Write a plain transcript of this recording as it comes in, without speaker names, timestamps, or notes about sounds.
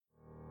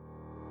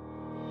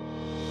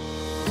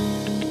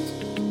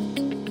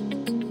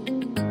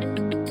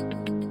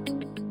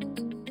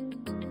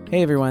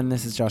Hey everyone,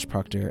 this is Josh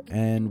Proctor,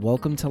 and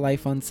welcome to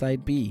Life on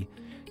Side B.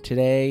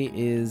 Today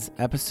is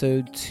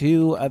episode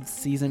 2 of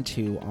season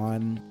 2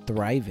 on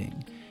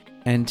thriving.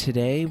 And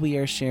today we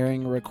are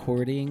sharing a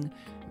recording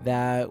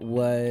that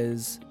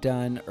was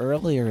done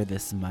earlier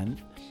this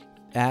month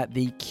at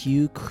the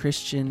Q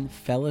Christian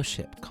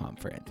Fellowship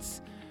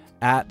Conference.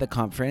 At the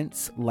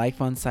conference,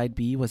 Life on Side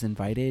B was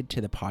invited to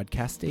the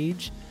podcast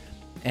stage.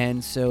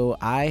 And so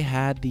I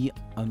had the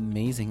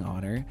amazing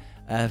honor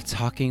of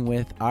talking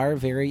with our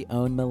very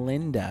own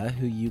Melinda,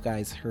 who you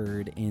guys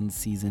heard in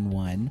season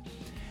 1,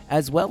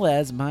 as well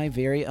as my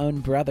very own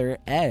brother,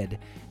 Ed.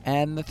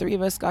 And the three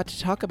of us got to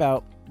talk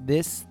about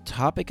this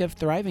topic of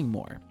thriving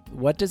more.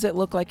 What does it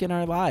look like in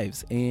our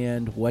lives?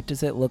 And what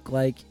does it look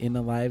like in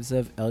the lives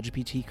of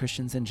LGBT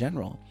Christians in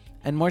general?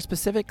 And more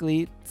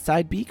specifically,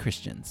 Side B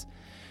Christians.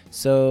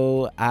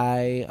 So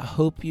I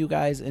hope you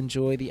guys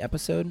enjoy the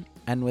episode.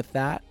 And with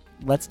that,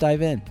 let's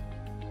dive in.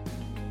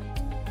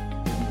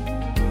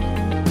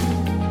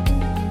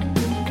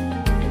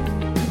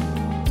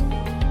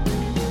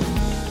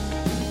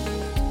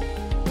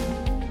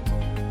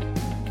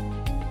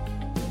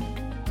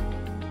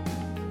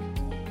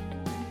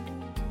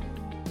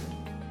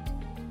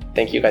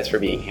 Thank you guys for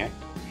being here.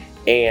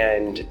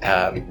 And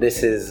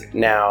this is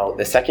now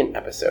the second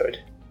episode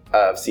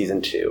of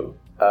season 2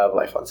 of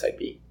Life on Side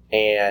B.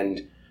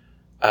 And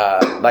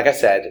like I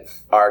said,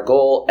 our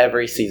goal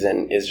every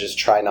season is just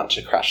try not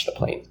to crash the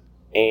plane.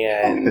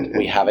 And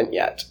we haven't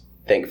yet,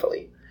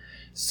 thankfully.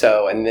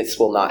 So, and this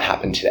will not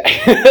happen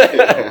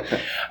today.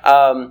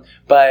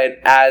 But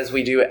as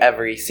we do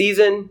every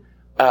season,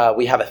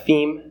 we have a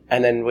theme,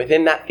 and then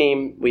within that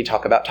theme, we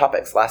talk about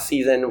topics. Last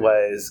season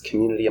was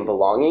community and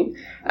belonging,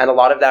 and a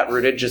lot of that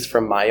rooted just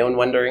from my own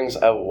wonderings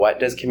of what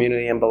does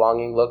community and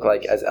belonging look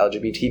like as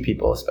LGBT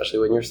people, especially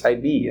when you're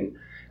Side B,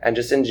 and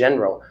just in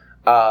general.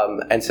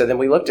 And so then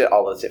we looked at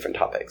all those different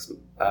topics,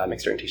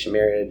 mixed orientation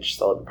marriage,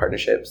 celibate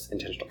partnerships,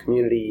 intentional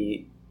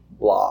community,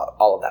 blah,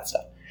 all of that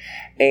stuff.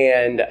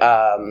 And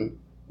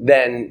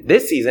then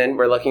this season,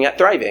 we're looking at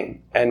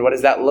thriving, and what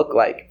does that look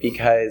like?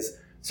 Because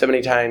so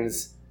many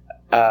times,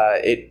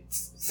 it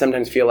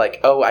sometimes feel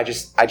like, oh, I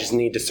just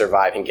need to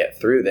survive and get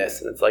through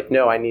this. And it's like,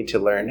 no, I need to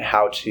learn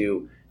how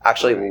to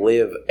actually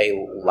live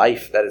a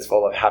life that is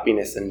full of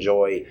happiness and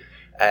joy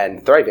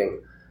and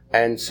thriving.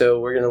 And so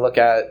we're going to look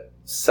at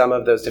some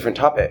of those different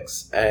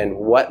topics and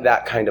what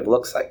that kind of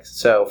looks like.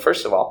 So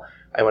first of all,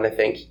 I want to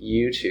thank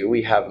you two.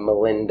 We have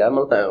Melinda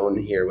Malone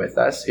here with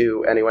us,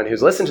 who anyone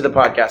who's listened to the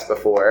podcast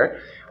before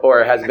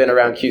or has been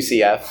around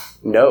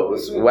QCF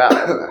knows well.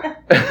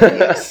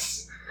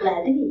 Yes.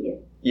 Glad to be here.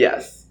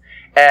 Yes.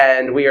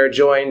 And we are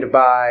joined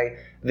by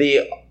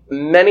the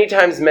many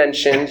times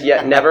mentioned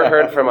yet never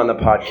heard from on the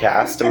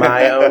podcast,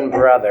 my own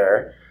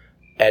brother,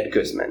 Ed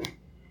Guzman.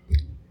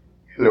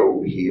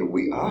 Hello, here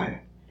we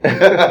are.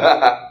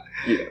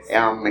 Yes.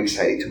 I'm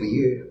excited to be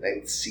here.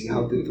 Let's see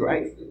how to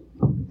thrive.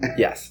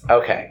 Yes.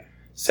 Okay.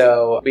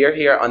 So we are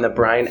here on the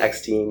Brian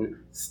Eckstein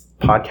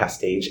podcast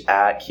stage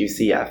at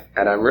QCF,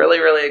 and I'm really,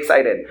 really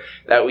excited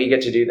that we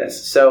get to do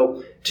this.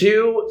 So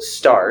to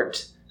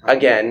start,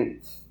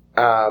 again,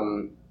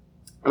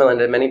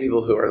 Melinda, many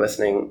people who are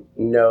listening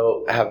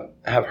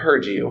have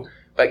heard you,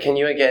 but can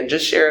you again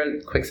just share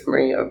a quick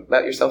summary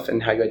about yourself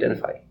and how you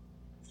identify?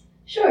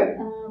 Sure.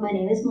 My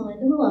name is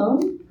Melinda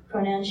Malone,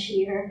 pronouns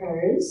she, her,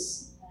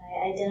 hers.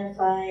 I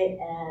identify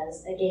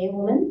as a gay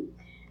woman,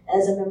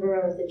 as a member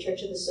of the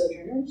Church of the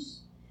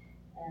Sojourners,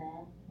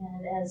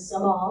 and as a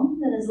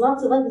mom, and as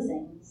lots of other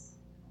things.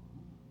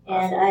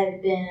 And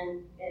I've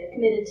been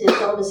committed to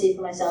celibacy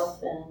for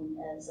myself and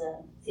as a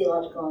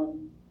theological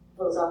and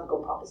philosophical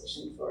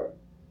proposition for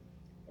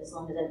as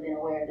long as I've been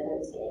aware that I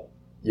was gay.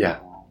 Yeah.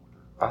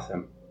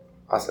 Awesome.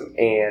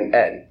 And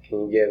Ed,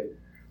 can you give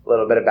a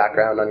little bit of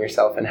background on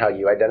yourself and how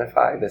you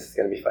identify? This is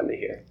going to be fun to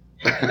hear.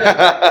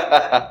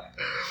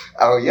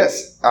 Oh,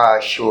 yes.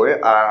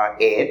 Sure.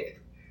 Ed,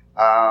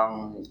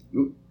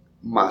 you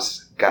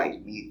must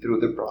guide me through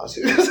the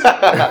process.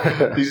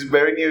 This is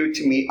very new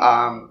to me.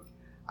 I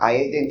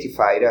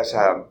identified as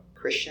a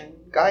Christian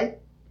guy.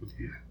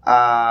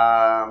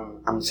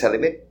 I'm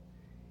celibate.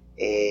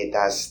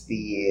 That's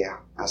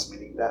as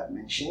Melinda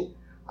mentioned,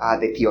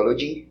 the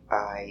theology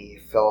I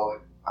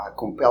felt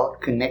compelled,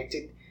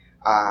 connected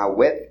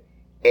with.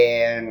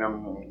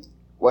 And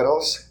what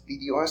else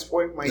did you ask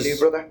for, my dear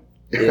brother?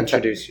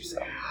 Introduce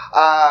yourself.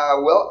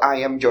 Well, I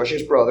am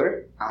Josh's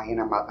brother. I am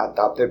an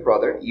adopted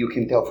brother. You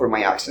can tell from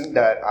my accent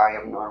that I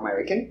am not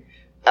American.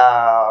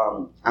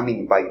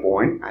 By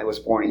born. I was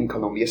born in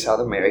Colombia, South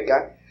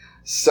America.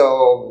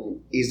 So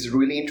it's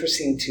really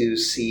interesting to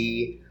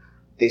see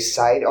this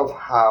side of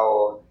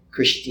how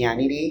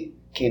Christianity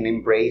can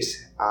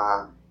embrace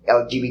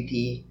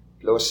LGBT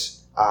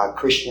plus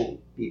Christian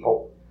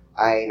people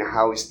and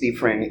how it's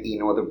different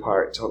in other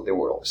parts of the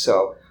world.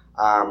 So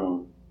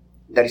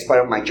that is part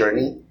of my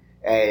journey,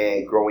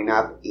 growing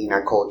up in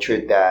a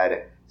culture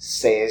that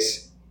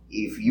says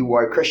if you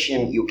are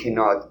Christian, you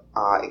cannot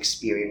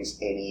experience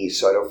any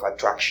sort of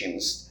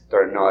attractions that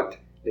are not,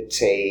 let's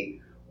say,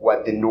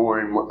 what the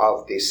norm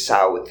of the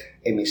South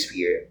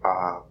Hemisphere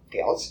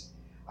tells.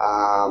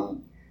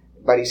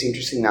 But it's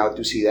interesting now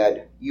to see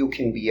that you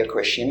can be a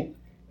Christian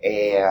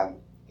and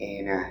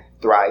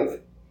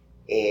thrive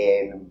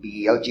and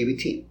be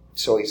LGBT.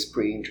 So it's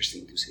pretty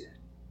interesting to see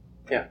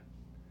that.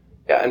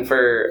 Yeah, and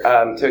for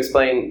to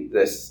explain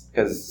this,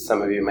 because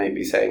some of you might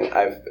be saying,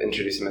 I've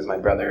introduced him as my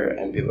brother,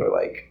 and people are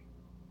like,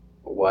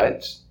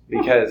 what?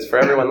 Because for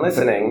everyone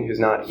listening who's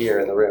not here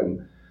in the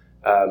room,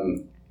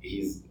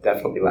 he's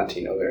definitely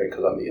Latino, very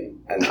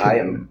Colombian, and I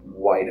am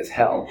white as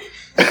hell.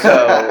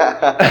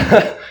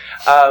 So,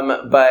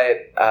 but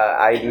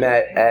I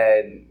met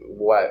Ed,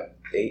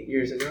 8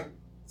 years ago?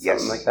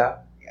 Something like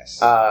that.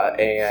 Yes.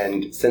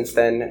 And since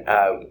then,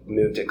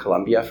 moved to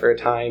Colombia for a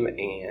time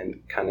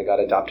and kind of got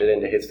adopted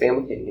into his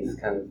family, and he's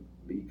kind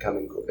of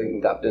becoming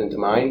adopted into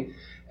mine.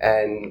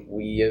 And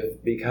we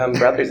have become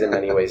brothers in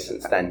many ways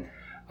since then.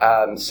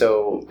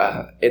 So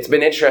it's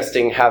been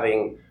interesting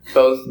having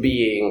both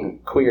being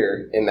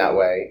queer in that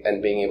way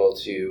and being able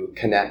to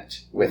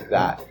connect with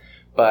that.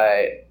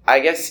 But I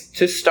guess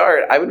to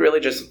start, I would really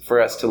just for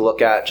us to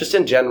look at, just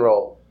in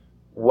general,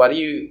 what do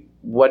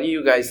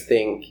you guys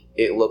think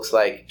it looks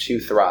like to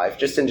thrive,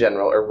 just in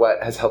general, or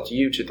what has helped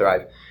you to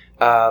thrive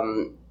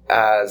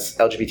as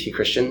LGBT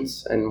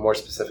Christians, and more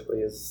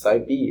specifically as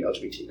Side B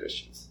LGBT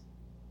Christians?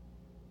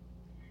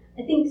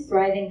 I think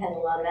thriving has a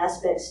lot of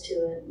aspects to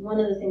it. One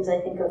of the things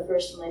I think of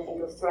first when I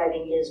think of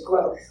thriving is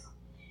growth.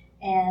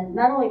 And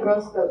not only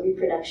growth, but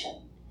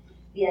reproduction.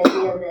 The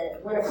idea that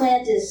when a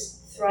plant is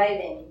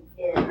thriving,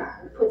 it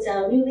puts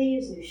out new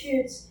leaves, new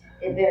shoots,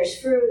 it bears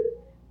fruit.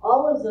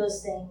 All of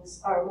those things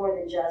are more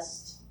than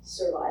just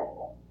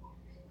survival.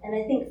 And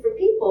I think for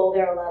people,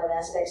 there are a lot of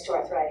aspects to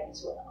our thriving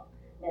as well.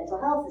 Mental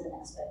health is an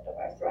aspect of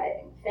our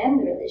thriving.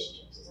 Family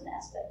relationships is an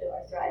aspect of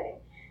our thriving.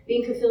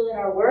 Being fulfilled in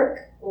our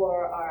work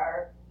or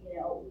our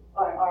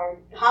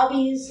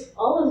hobbies,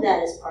 all of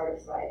that is part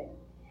of thriving.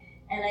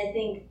 And I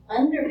think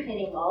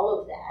underpinning all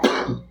of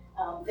that,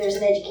 there's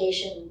an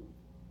education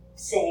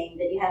saying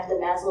that you have to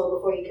Maslow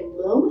before you can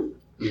bloom.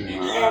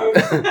 And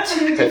it's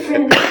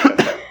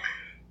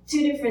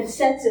two different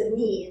sets of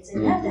needs,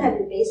 and you have to have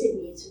your basic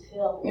needs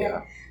fulfilled. Yeah.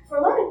 And for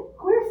a lot of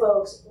queer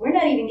folks, we're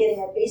not even getting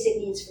our basic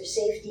needs for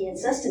safety and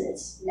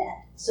sustenance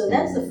met. So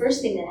that's the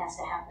first thing that has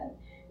to happen.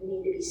 We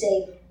need to be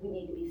safe, we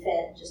need to be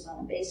fed just on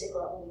a basic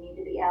level, we need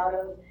to be out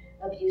of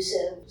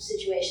abusive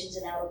situations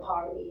and out of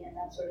poverty and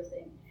that sort of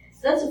thing.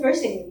 So that's the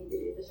first thing we need to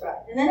do to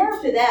thrive. And then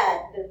after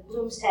that, the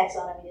Bloom's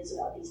taxonomy is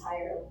about these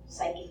higher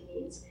psychic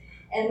needs.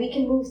 And we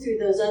can move through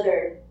those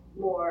other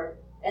more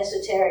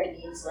esoteric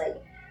needs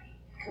like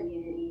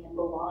community and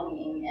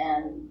belonging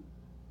and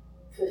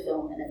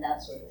fulfillment and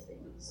that sort of thing.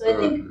 So I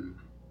think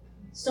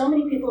so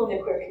many people in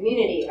the queer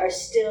community are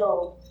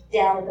still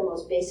down at the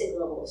most basic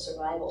level of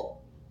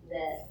survival,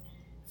 that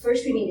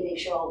first we need to make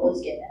sure all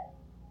those get met.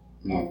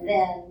 And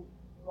then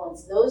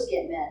once those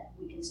get met,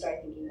 we can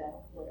start thinking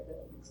about what it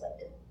really looks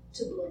like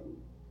to bloom.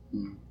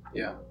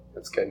 Yeah,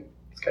 that's good.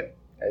 That's good.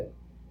 Ed?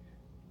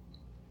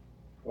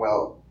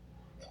 Well,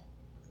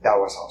 that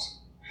was awesome.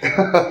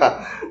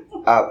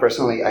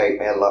 Personally,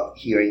 I love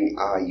hearing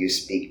you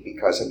speak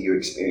because of your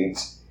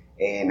experience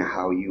and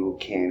how you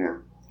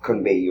can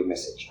convey your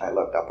message. I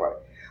love that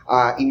part.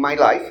 In my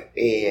life,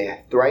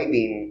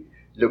 thriving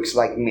looks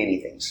like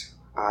many things.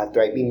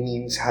 Thriving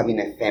means having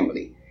a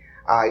family.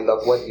 I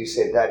love what you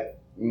said, that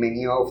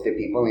many of the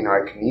people in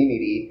our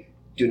community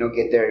do not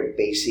get their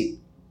basic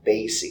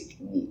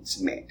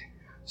needs met.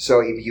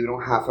 So if you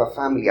don't have a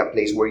family, a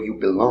place where you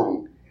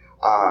belong,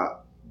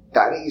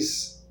 that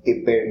is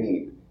the bare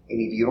minimum. And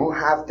if you don't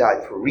have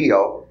that for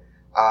real,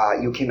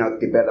 you cannot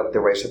develop the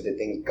rest of the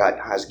things God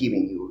has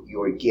given you,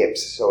 your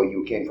gifts. So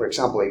you can, for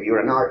example, if you're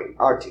an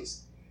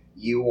artist,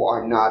 you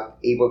are not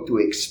able to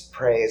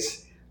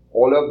express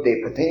all of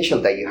the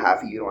potential that you have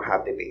if you don't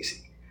have the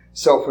basic.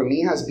 So for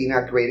me, it has been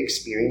a great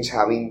experience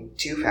having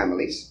two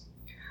families.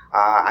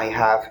 I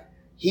have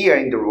here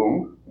in the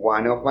room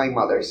one of my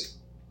mothers,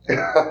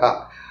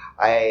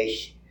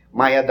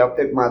 my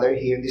adopted mother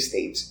here in the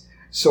States.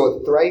 So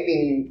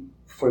thriving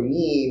for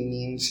me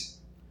means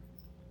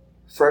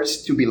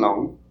first to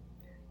belong,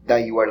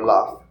 that you are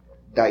loved,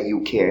 that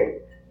you care,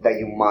 that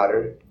you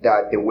matter,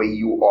 that the way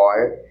you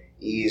are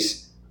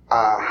is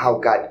how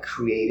God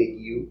created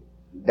you,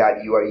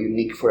 that you are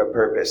unique for a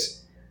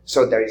purpose.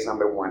 So that is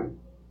number one.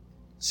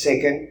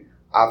 Second,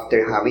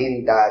 after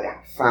having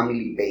that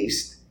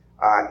family-based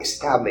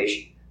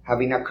established,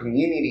 having a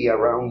community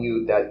around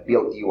you that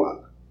built you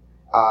up,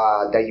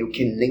 that you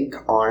can link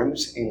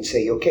arms and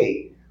say,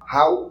 okay,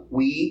 how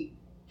we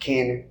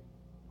can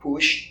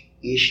push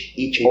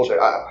each other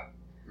up.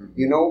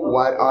 You know,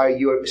 what are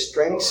your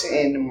strengths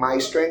and my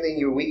strength and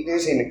your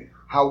weakness, and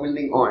how we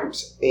link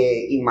arms.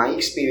 In my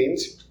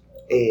experience,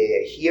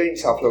 here in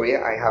South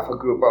Florida, I have a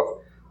group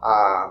of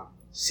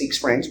 6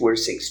 friends. We're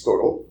 6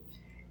 total.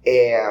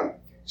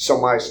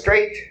 Some are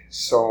straight,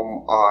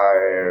 some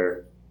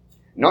are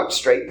not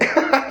straight.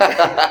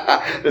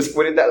 Let's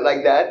put it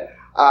like that.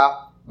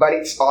 But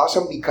it's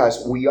awesome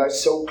because we are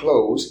so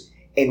close,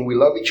 and we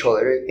love each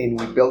other, and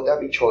we build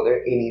up each other,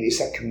 and it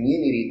is a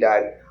community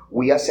that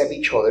we accept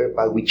each other,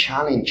 but we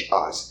challenge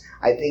us.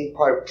 I think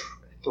part of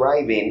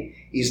thriving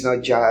is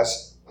not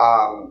just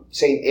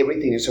saying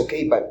everything is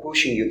okay, but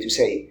pushing you to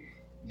say,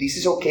 this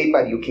is okay,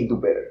 but you can do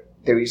better.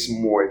 There is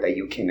more that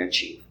you can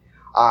achieve.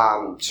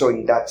 So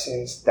in that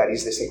sense, that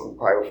is the second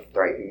part of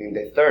thriving. And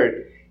the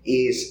third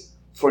is,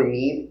 for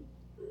me,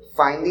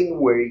 finding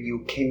where you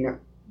can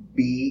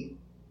be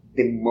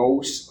the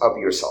most of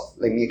yourself.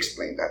 Let me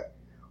explain that.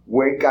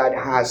 Where God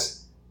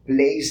has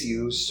placed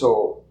you,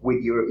 so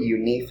with your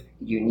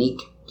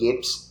unique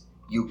gifts,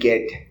 you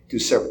get to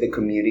serve the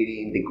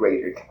community in the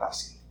greater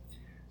capacity.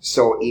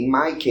 So in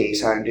my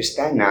case, I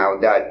understand now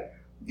that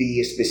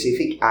the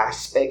specific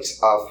aspects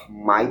of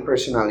my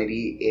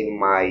personality and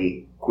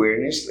my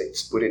queerness,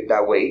 let's put it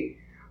that way,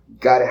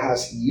 God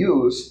has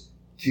used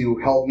to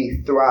help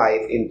me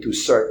thrive and to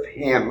serve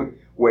Him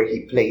where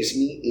He placed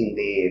me in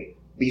the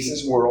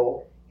business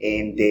world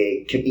and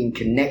in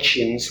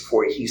connections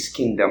for His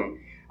kingdom.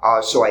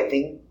 So I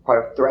think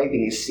part of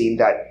thriving is seeing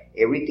that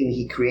everything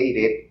He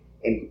created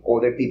and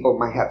other people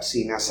might have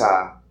seen as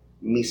a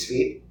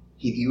misfit,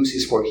 He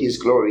uses for His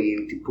glory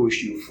and to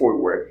push you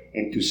forward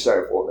and to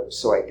serve others.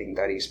 So I think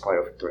that is part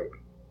of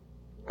thriving.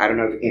 I don't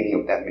know if any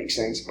of that makes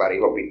sense, but I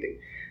hope it did.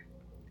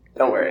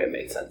 Don't worry, it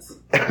made sense.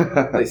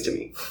 At least to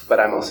me. But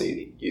I'm also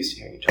used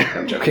to hearing you joke.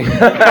 I'm joking.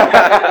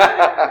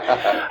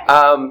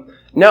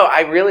 No,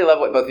 I really love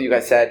what both of you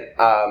guys said,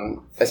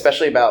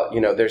 especially about,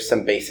 there's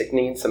some basic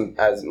needs.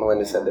 As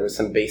Melinda said, there was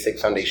some basic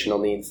foundational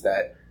needs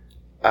that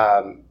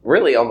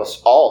really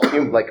almost all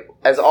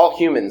as all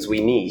humans we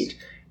need.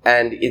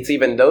 And it's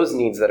even those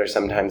needs that are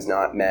sometimes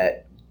not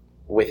met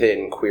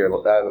within queer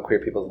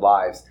people's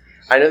lives.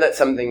 I know that's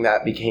something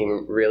that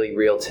became really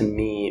real to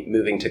me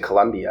moving to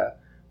Colombia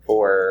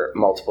for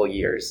multiple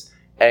years.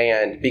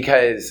 And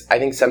because I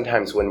think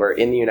sometimes when we're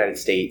in the United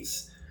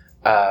States,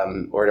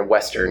 or in a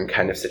Western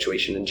kind of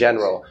situation in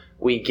general,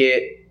 we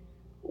get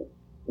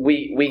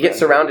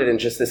surrounded in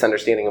just this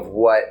understanding of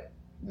what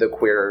the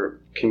queer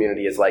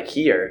community is like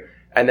here.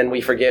 And then we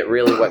forget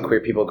really what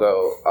queer people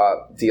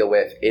deal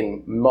with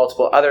in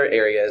multiple other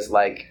areas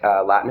like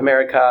Latin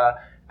America,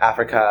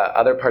 Africa,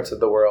 other parts of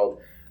the world,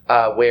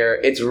 where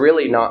it's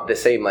really not the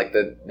same. Like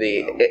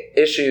the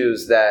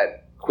issues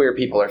that queer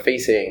people are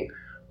facing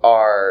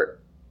are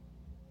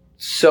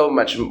so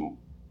much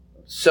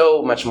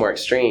more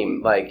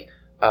extreme. Like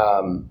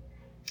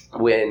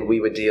when we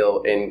would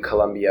deal in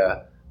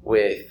Colombia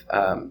with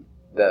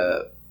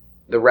the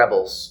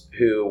rebels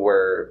who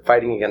were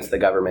fighting against the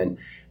government,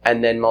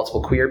 and then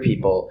multiple queer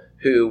people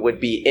who would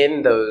be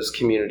in those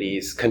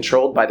communities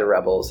controlled by the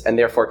rebels and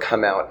therefore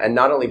come out and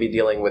not only be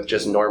dealing with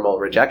just normal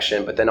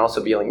rejection, but then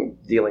also dealing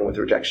with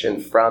rejection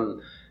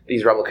from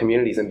these rebel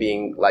communities and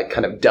being like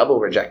kind of double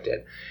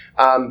rejected.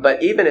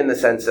 But even in the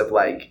sense of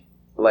as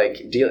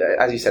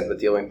you said, with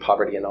dealing with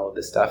poverty and all of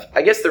this stuff,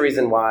 I guess the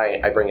reason why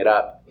I bring it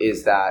up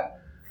is that,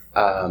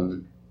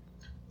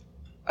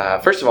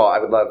 first of all, I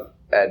would love,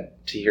 Ed,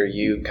 to hear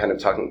you kind of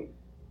talking.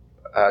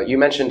 You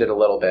mentioned it a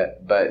little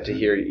bit, but to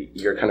hear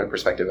your kind of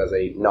perspective as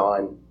a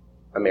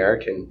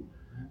non-American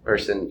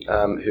person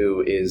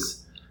who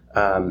is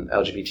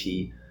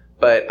LGBT.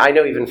 But I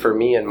know even for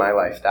me in my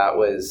life, that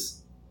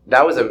was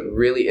a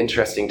really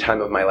interesting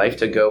time of my life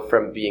to go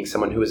from being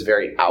someone who was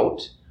very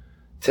out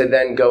to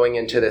then going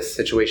into this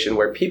situation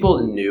where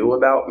people knew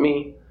about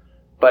me,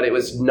 but it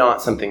was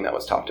not something that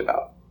was talked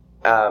about.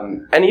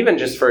 And even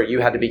just you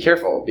had to be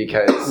careful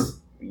because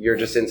you're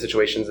just in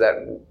situations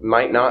that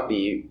might not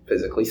be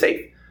physically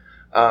safe.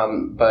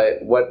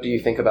 But what do you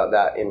think about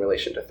that in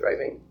relation to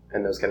thriving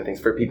and those kind of things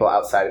for people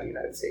outside of the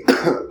United States?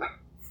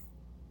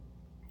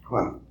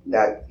 Well,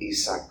 that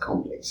is a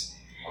complex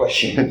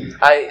question.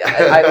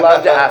 I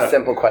love to ask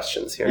simple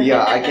questions here.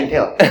 Yeah, I can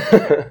tell.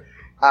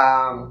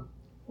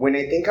 When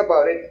I think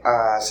about it,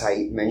 as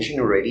I mentioned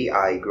already,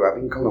 I grew up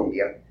in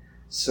Colombia.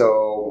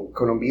 So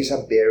Colombia is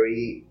a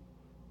very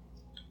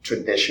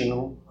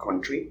traditional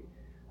country,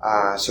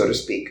 so to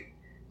speak.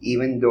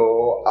 Even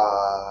though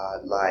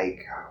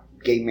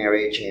gay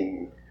marriage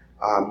and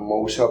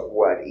most of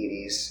what it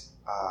is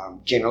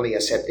generally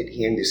accepted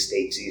here in the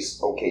States is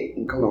okay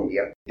in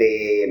Colombia.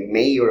 The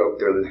mayor of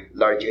the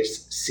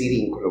largest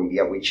city in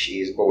Colombia, which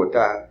is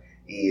Bogota,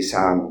 is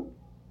a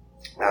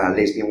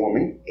lesbian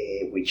woman,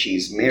 which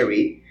is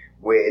married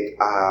with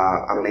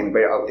a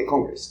member of the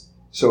Congress.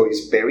 So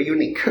it's very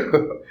unique.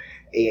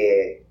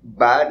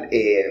 But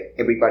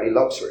everybody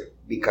loves her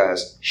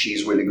because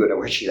she's really good at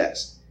what she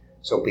does.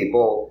 So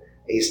people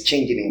is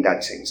changing in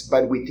that sense.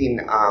 But within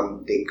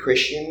the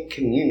Christian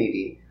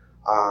community,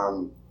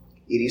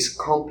 it is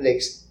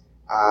complex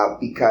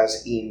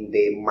because in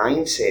the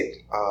mindset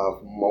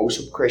of most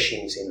of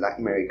Christians in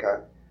Latin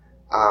America,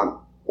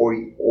 or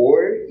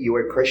you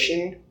are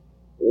Christian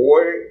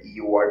or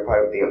you are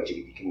part of the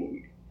LGBT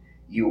community.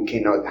 You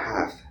cannot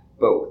have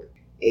both.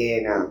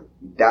 And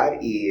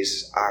that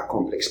is a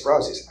complex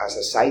process. As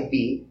a side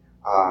B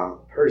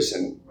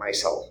person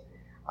myself,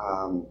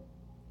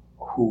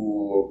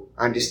 who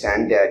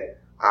understand that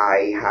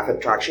I have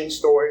attraction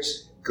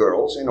towards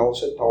girls and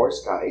also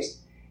towards guys,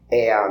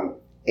 and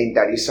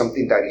that is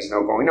something that is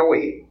not going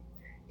away.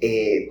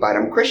 But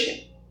I'm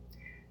Christian,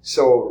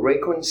 so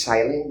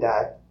reconciling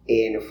that,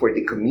 and for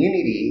the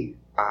community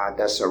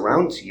that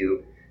surrounds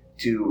you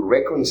to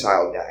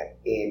reconcile that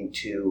and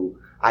to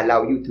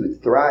allow you to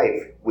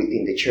thrive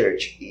within the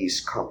church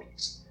is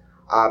complex.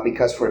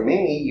 Because for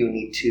many, you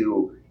need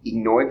to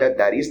ignore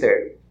that is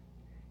there,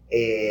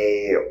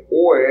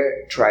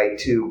 or try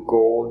to go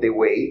all the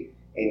way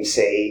and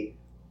say,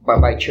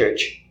 bye-bye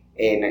church,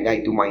 and I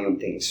do my own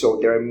thing. So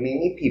there are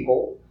many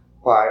people,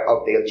 part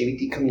of the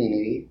LGBT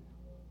community,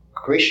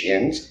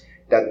 Christians,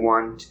 that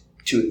want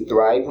to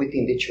thrive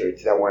within the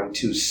church, that want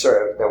to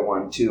serve, that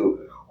want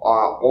to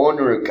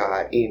honor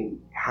God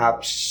and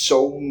have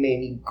so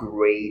many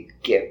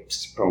great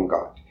gifts from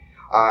God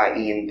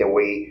in the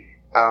way.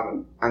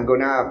 I'm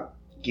gonna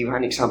give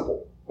an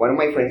example. One of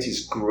my friends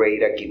is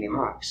great at giving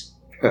hugs.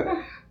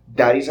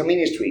 That is a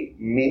ministry.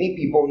 Many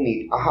people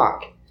need a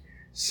hug.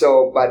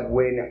 So, but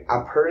when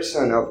a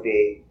person of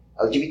the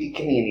LGBT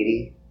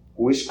community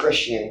who is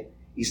Christian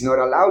is not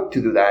allowed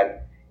to do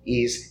that,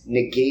 is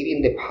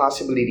negating the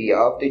possibility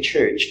of the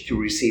church to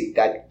receive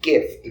that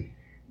gift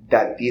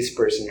that this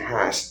person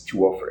has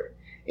to offer.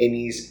 And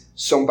is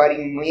somebody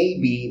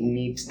maybe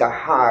needs the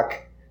hug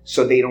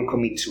so they don't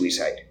commit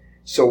suicide.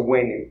 So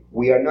when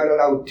we are not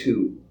allowed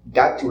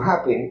that to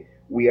happen,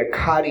 we are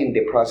cutting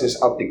the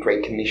process of the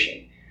Great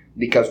Commission,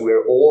 because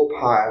we're all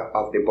part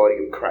of the body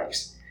of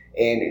Christ.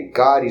 And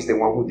God is the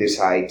one who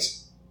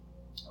decides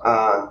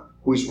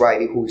who is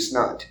right and who is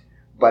not.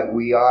 But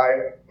we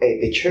are,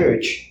 the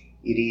church,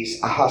 it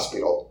is a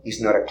hospital,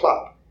 it's not a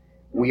club.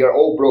 We are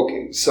all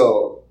broken.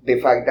 So the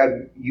fact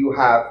that you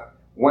have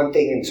one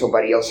thing and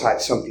somebody else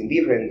had something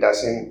different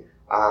doesn't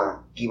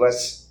give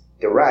us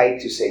the right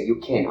to say you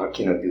can or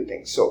cannot do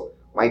things. So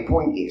my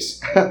point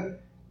is,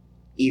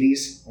 it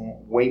is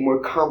way more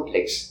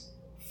complex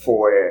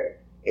for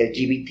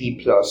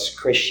LGBT plus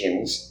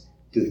Christians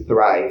to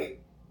thrive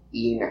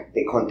in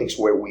the context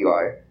where we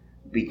are,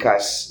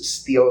 because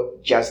still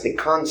just the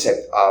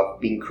concept of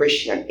being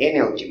Christian and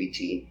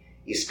LGBT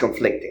is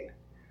conflicting.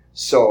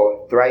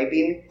 So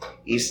thriving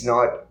is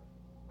not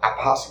a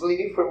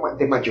possibility for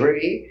the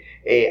majority.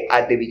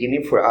 At the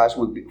beginning for us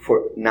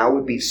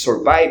would be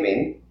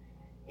surviving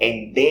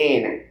and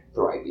then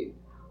thriving.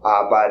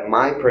 But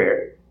my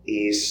prayer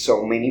is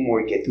so many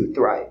more get to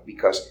thrive,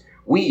 because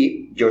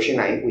Josh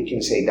and I, we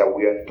can say that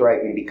we are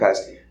thriving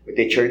because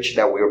the church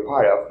that we're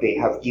part of, they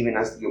have given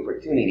us the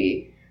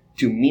opportunity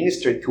to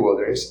minister to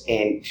others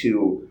and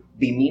to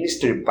be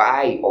ministered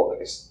by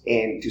others,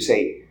 and to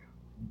say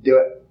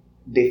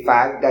the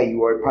fact that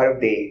you are part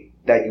of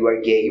that you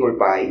are gay or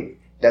bi,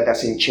 that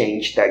doesn't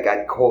change that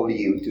God called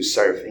you to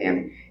serve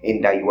Him,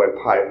 and that you are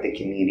part of the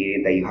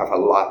community, that you have a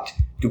lot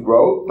to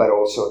grow, but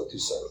also to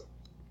serve.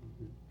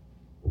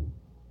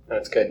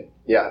 That's good.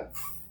 Yeah.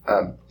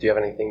 Do you have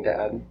anything to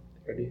add?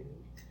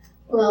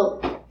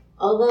 Well,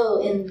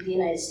 although in the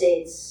United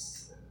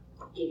States,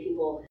 gay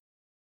people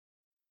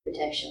have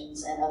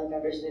protections and other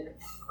members of the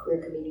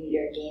queer community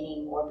are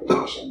gaining more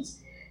protections,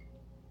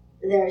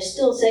 there are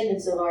still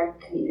segments of our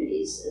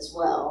communities as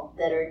well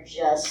that are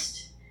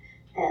just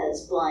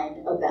as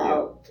blind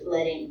about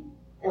letting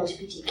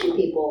LGBTQ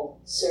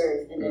people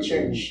serve in the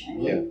church. I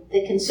mean,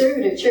 the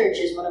conservative church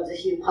is one of the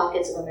few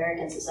pockets of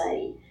American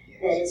society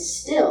that is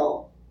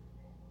still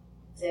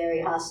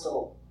very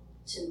hostile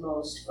to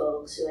most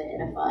folks who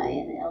identify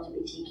in the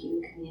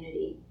LGBTQ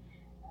community.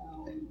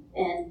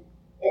 And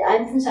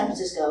I'm from San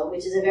Francisco,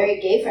 which is a very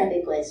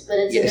gay-friendly place, but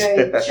it's a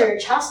very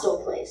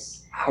church-hostile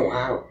place. Oh,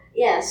 wow.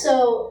 Yeah,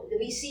 so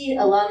we see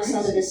a lot of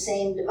some of the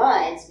same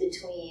divides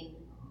between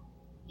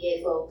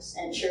gay folks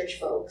and church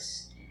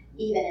folks,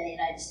 even in the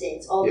United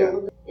States.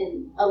 Although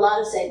in a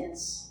lot of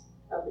segments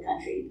of the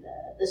country,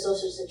 the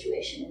social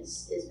situation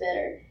is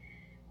better,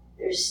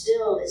 there's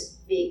still this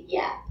big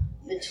gap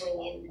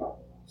between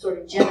sort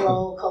of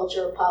general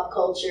culture, pop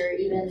culture,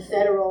 even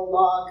federal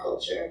law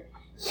culture,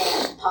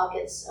 and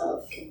pockets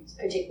of,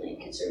 particularly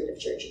in conservative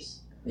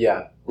churches.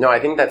 Yeah. No, I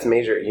think that's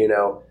major.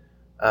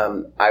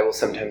 I will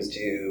sometimes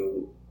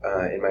do,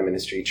 in my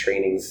ministry,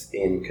 trainings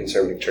in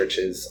conservative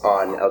churches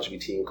on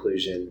LGBT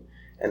inclusion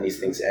and these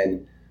things.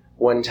 And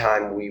one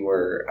time we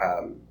were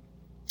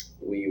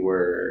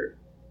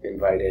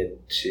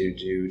invited to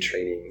do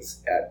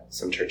trainings at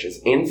some churches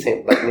in the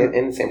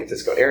San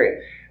Francisco area.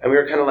 And we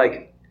were kind of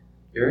like,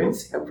 you're in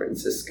San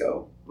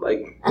Francisco.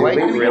 Like, do we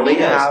really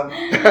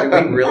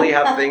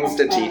have things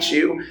to teach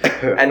you?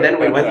 And then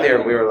we went there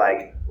and we were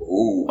like,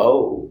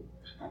 oh,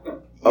 yes,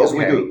 okay.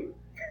 we do.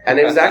 And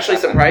it was actually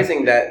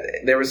surprising that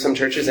there were some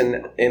churches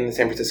in the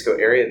San Francisco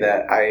area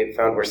that I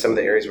found were some of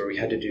the areas where we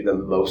had to do the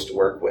most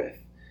work with,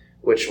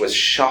 which was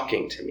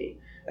shocking to me.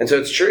 And so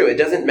it's true. It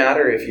doesn't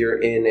matter if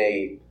you're in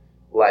a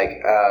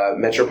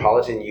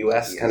metropolitan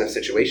U.S. kind of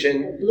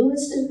situation. The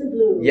bluest of the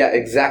blue. Yeah,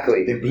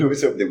 exactly. The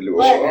blues of the blues.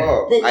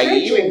 But the I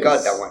even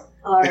got that one.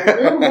 Are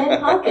little red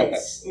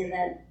pockets in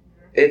that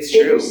It's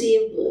bigger true.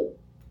 sea of blue.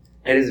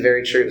 It is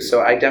very true.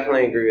 So I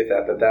definitely agree with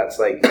that. That's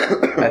like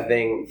a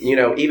thing. You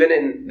know, even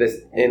in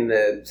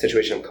the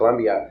situation of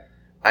Colombia,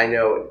 I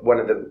know one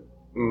of the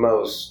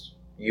most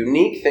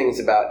unique things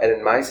about and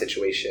in my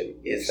situation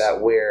is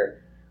that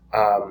where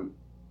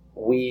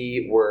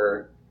we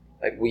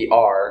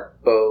are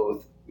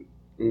both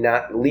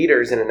not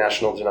leaders in a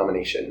national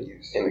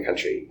denomination in the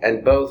country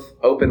and both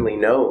openly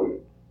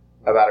known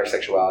about our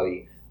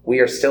sexuality, we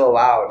are still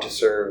allowed to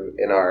serve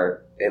in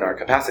our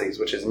capacities,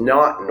 which is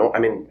not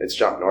it's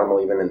not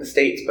normal even in the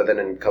States, but then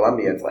in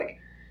Colombia it's like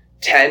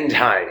 10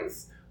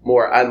 times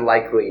more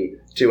unlikely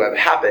to have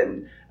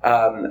happened,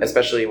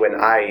 especially when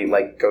I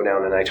like go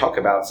down and I talk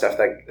about stuff.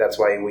 That's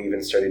why we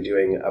even started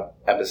doing an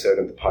episode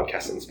of the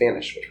podcast in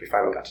Spanish, which we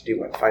finally got to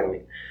do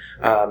finally.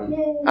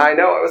 I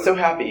know, I was so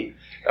happy.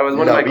 That was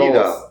one of my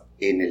goals.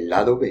 En el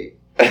lado B.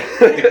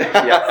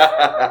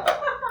 Yes.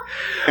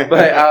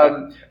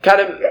 But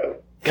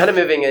kind of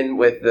moving in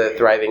with the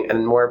thriving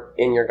and more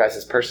in your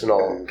guys'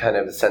 personal kind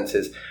of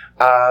senses,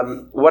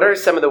 what are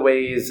some of the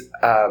ways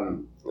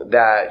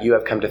that you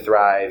have come to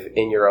thrive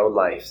in your own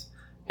lives?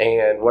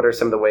 And what are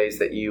some of the ways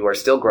that you are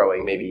still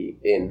growing maybe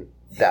in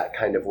that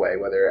kind of way,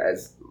 whether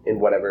as in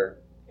whatever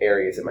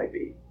areas it might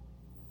be?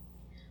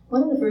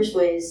 One of the first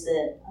ways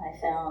that I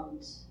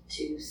found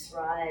to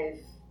thrive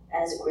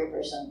as a queer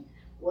person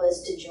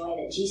was to join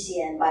a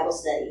GCN Bible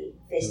study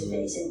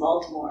face-to-face in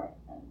Baltimore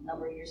a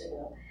number of years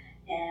ago.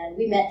 And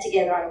we met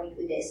together on a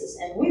weekly basis.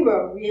 And we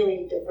were a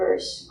really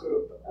diverse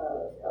group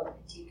of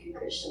LGBTQ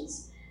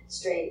Christians,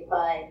 straight,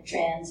 bi,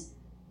 trans.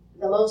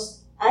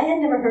 I had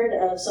never heard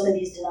of some of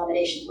these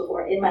denominations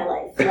before in my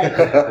life. Like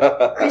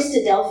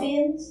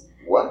Christadelphians.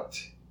 What?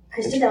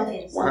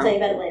 Christadelphians. I'll tell you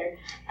about it later.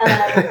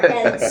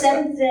 And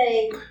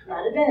Seventh-day,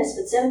 not Adventists,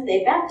 but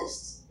Seventh-day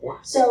Baptists.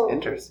 So,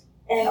 interesting.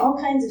 And all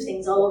kinds of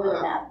things all over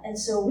the map. And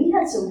so we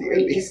had some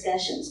great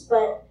discussions.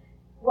 But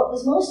what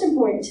was most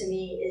important to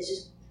me is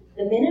just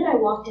the minute I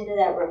walked into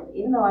that room,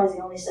 even though I was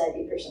the only side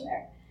B person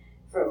there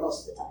for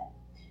most of the time,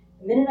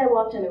 the minute I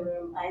walked in the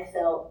room, I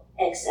felt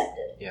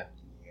accepted. Yeah.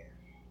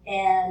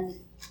 And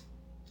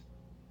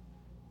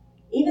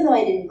even though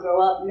I didn't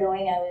grow up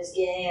knowing I was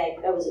gay,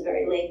 I was a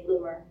very late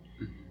bloomer.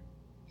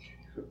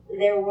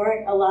 There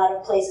weren't a lot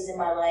of places in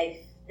my life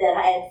that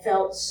I had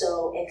felt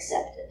so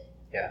accepted.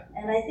 Yeah.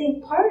 And I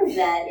think part of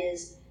that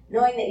is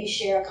knowing that you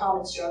share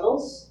common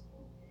struggles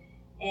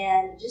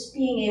and just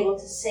being able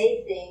to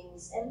say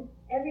things. And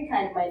every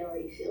kind of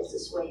minority feels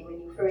this way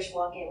when you first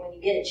walk in, when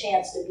you get a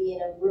chance to be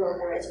in a room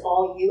where it's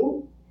all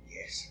you.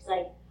 Yes. It's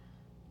like,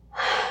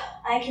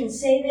 I can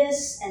say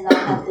this and not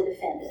have to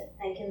defend it.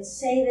 I can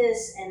say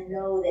this and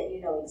know that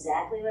you know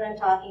exactly what I'm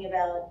talking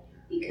about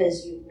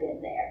because you've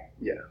been there.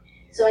 Yeah.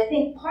 So I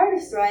think part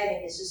of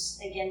thriving is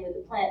just, again, with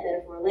the plant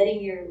metaphor,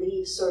 letting your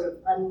leaves sort of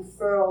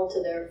unfurl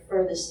to their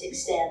furthest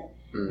extent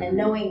and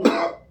knowing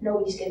that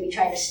nobody's going to be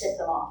trying to snip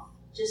them off.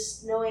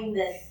 Just knowing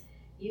that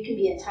you can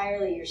be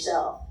entirely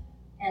yourself.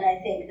 And I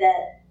think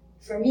that,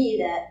 for me,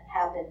 that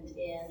happened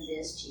in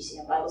this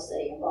GCN Bible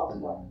study in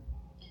Baltimore.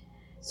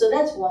 So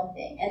that's one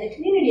thing. And the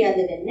community I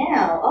live in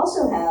now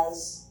also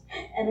has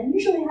an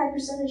unusually high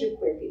percentage of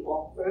queer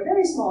people. We're a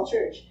very small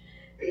church.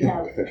 We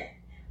have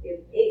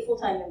 8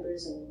 full-time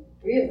members and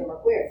 3 of them are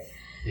queer.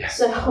 Yeah.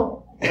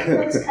 So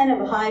that's kind of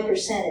a high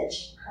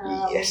percentage.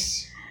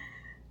 Yes.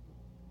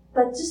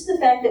 But just the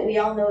fact that we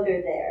all know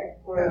they're there,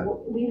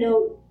 or we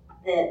know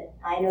that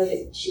I know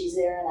that she's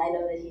there and I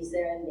know that he's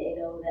there and they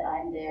know that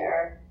I'm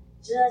there,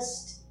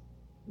 just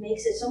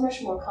makes it so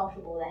much more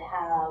comfortable to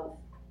have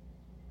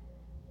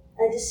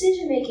a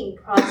decision-making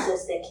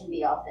process that can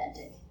be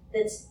authentic,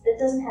 that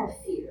doesn't have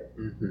fear.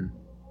 Mm-hmm.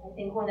 I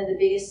think one of the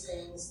biggest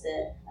things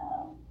that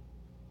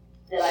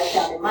I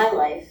found in my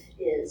life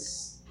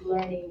is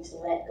learning to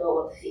let go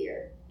of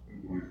fear.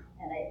 Mm-hmm.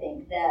 And I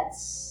think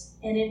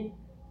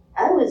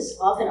I was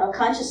often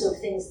unconscious of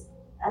things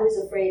I was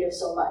afraid of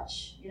so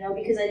much,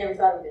 because I never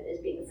thought of it as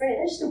being afraid.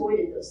 I just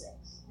avoided those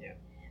things. Yeah.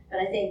 But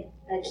I think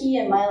a key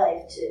in my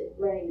life to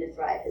learning to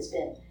thrive has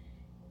been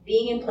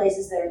being in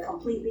places that are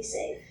completely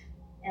safe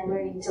and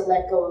learning to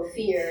let go of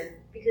fear,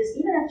 because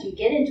even after you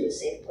get into a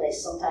safe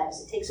place,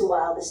 sometimes it takes a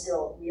while to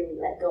still really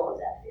let go of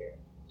that fear.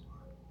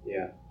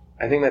 Yeah,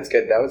 I think that's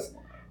good.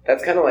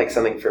 That's kind of like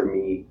something for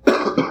me.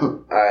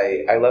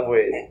 I love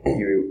what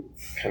you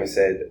kind of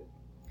said,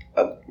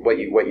 what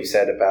you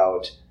said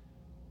about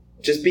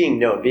just being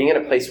known, being in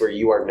a place where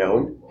you are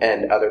known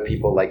and other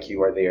people like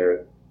you are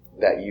there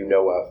that you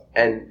know of.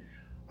 And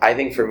I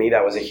think for me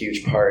that was a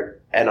huge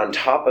part. And on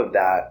top of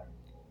that,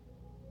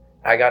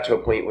 I got to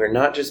a point where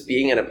not just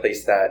being in a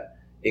place that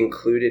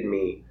included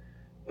me,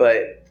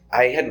 but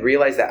I had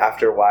realized that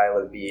after a while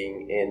of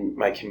being in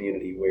my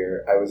community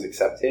where I was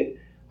accepted,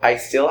 I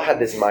still had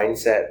this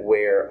mindset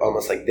where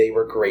almost like they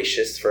were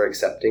gracious for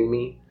accepting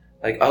me.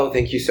 Like, oh,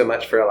 thank you so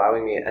much for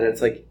allowing me. And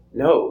it's like,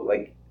 no,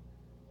 like,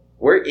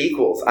 we're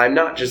equals. I'm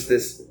not just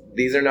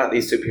these are not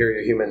these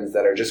superior humans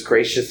that are just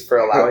gracious for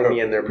allowing me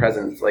in their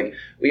presence. Like,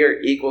 we are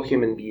equal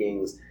human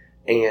beings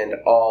and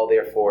all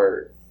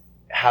therefore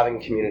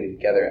having community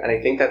together. And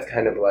I think that's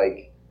kind of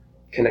like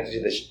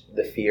connected to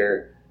the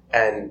fear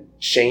and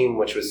shame,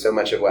 which was so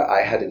much of what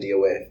I had to deal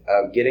with,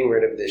 of getting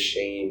rid of this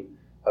shame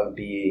of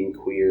being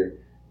queer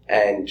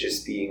and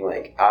just being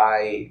like,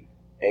 I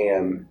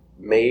am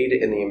made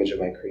in the image of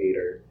my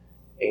Creator,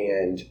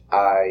 and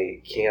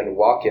I can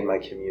walk in my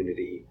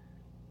community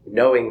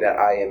knowing that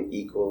I am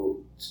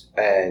equal,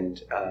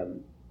 and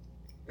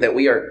that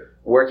we are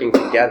working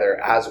together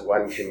as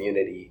one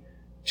community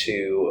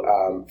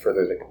to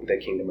further the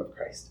kingdom of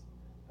Christ.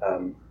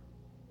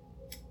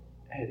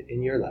 Ed,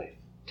 in your life,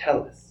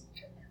 tell us.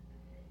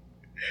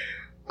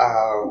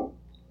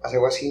 As I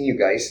was hearing you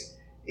guys,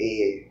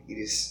 it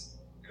is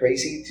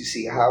crazy to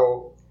see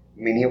how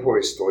many of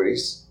our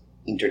stories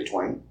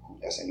intertwine.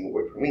 That's a new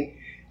word for me.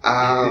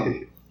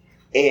 But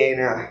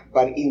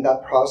in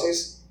that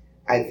process,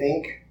 I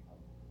think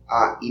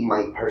in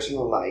my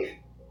personal life,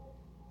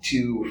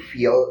 to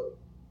feel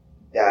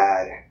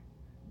that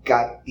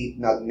God did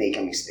not make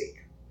a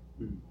mistake.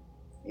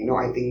 You know,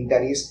 I think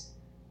that is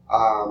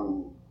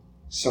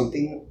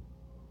something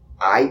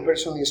I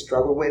personally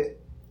struggle with.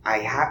 I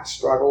have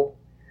struggled,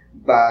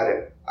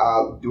 but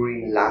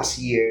during last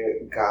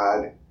year,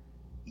 God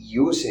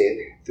used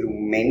it through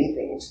many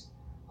things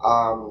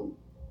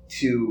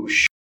to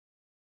show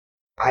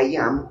I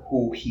am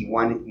who He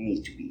wanted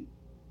me to be.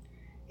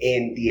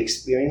 And the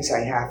experience I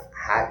have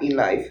had in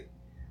life,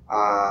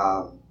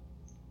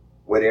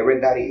 whatever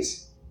that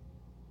is,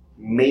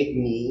 made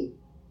me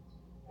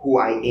who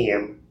I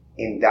am,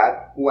 and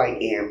that who I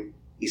am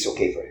is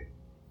okay for Him.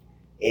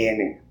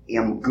 And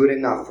I'm good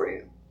enough for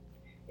Him.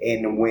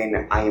 And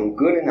when I am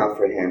good enough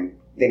for Him,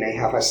 then I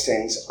have a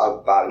sense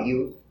of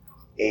value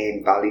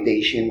and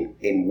validation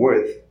and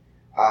worth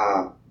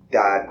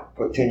that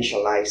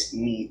potentialize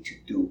me to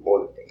do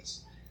other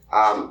things.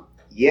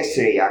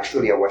 Yesterday,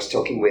 actually, I was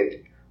talking with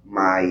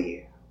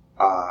my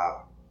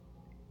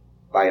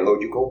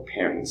biological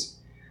parents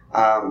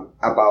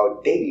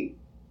about dating.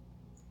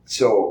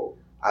 So,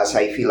 as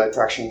I feel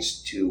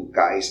attractions to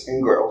guys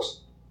and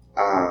girls,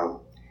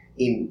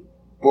 in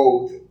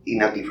both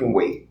in a different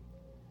way.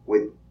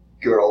 With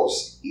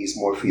girls is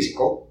more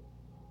physical.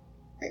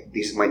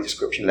 This is my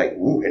description, like,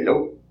 ooh,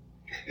 hello,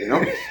 you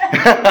know?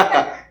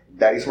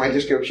 That is my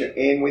description.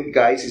 And with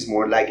guys, it's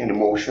more like an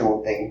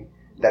emotional thing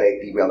that I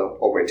develop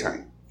over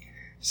time.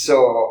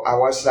 So I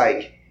was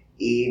like,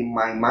 in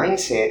my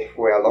mindset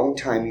for a long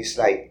time, it's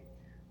like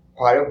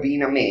part of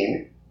being a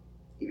man,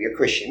 if you're a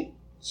Christian,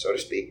 so to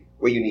speak,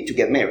 where you need to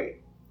get married.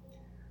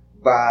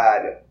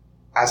 But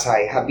as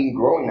I have been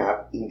growing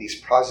up in this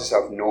process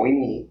of knowing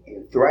me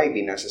and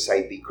thriving as a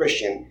side B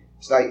Christian,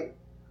 it's like,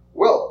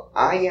 well,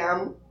 I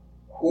am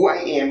who I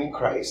am in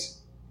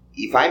Christ.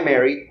 If I'm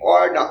married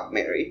or not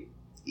married,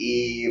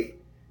 if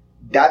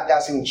that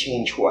doesn't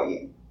change who I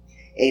am.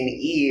 And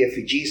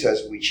if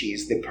Jesus, which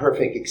is the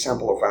perfect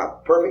example of a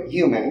perfect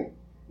human,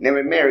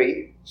 never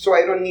married, so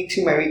I don't need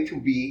to marry to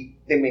be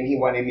the man He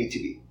wanted me to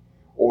be.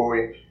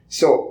 Or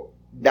so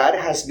that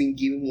has been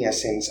giving me a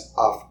sense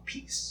of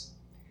peace.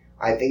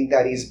 I think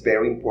that is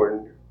very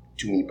important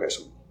to me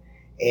personally.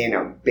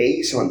 And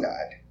based on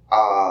that,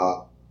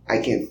 I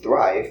can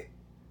thrive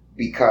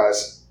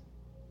because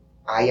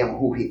I am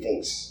who He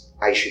thinks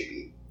I should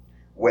be.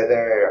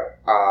 Whether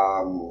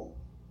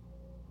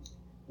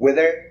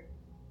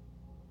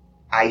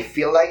I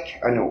feel like,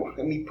 I don't know,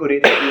 let me put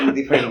it in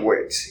different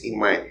words.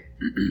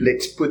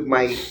 Let's put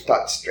my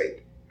thoughts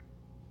straight.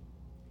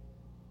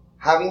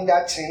 Having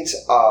that sense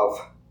of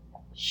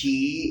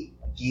He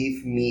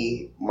give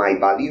me my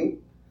value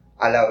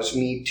allows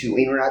me to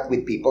interact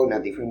with people in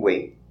a different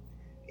way.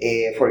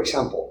 For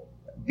example,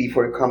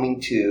 before coming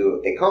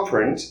to the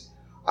conference,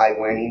 I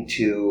went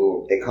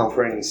into the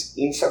conference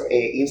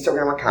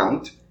Instagram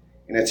account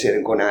and I said,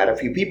 I'm going to add a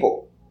few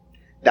people.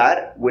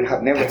 That would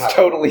have never happened. That's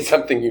totally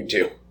something you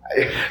do.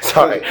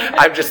 Sorry,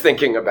 I'm just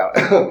thinking about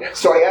it.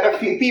 So I had a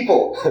few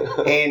people,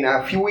 and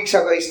a few weeks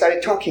ago I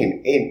started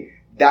talking, and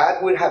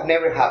that would have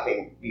never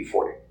happened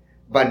before.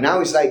 But now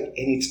it's like, and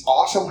it's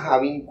awesome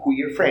having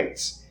queer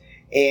friends.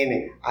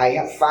 And I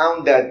have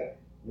found that,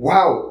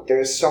 wow,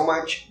 there's so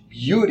much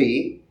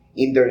beauty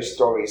in their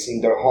stories,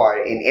 in their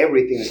heart, and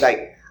everything. It's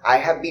like, I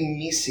have been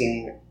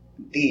missing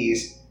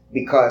this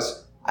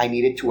because I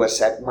needed to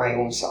accept my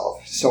own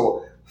self.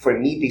 So for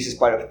me, this is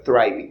part of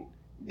thriving.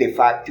 The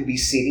fact to be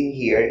sitting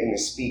here and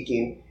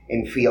speaking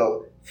and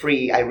feel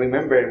free. I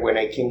remember when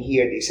I came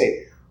here, they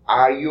said,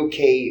 are you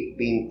okay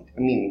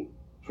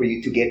for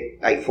you to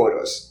get like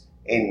photos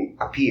and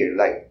appear?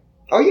 Like,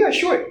 oh yeah,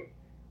 sure.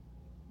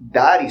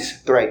 That is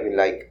thriving.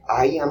 Like,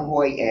 I am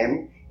who I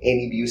am.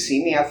 And if you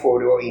see me a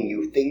photo and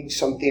you think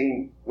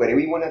something, whatever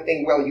you want to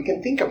think, well, you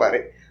can think about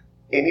it.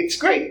 And it's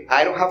great.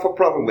 I don't have a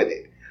problem with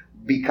it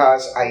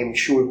because I am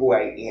sure who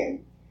I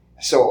am.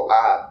 So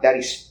that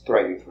is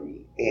thriving for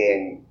me.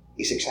 And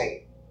it's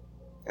exciting.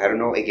 I don't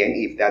know, again,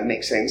 if that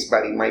makes sense,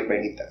 but in my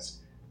brain it does.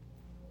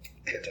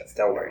 It does.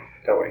 Don't worry.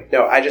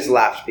 No, I just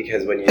laughed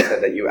because when you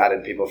said that you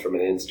added people from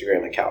an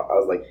Instagram account, I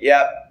was like,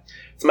 yep,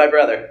 it's my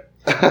brother.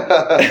 Go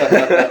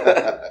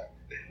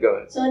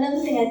ahead. So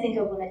another thing I think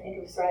of when I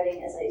think of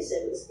thriving, as I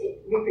said, was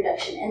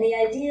reproduction. And the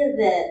idea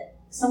that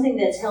something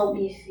that's helped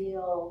me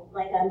feel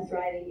like I'm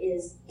thriving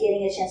is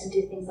getting a chance to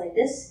do things like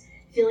this,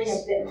 feeling a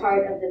bit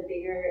part of the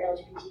bigger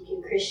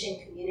LGBTQ Christian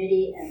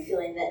community, and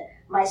feeling that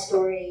my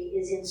story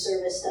is in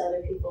service to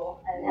other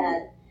people. I've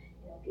had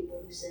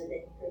people who said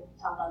they heard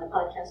talk on the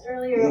podcast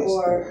earlier,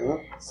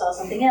 or saw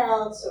something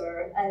else,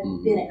 or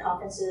I've been at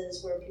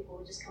conferences where people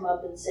would just come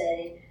up and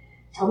say,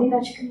 tell me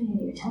about your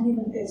community, or tell me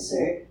about this,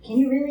 or can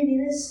you really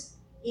do this?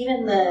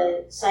 Even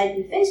the Side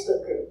B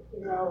Facebook group,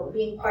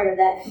 being part of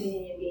that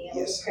community and being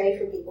able to pray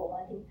for people.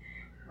 I think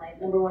my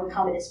number one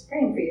comment is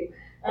praying for you.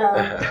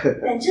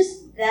 And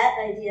just that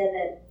idea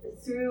that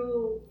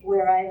through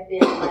where I've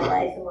been in my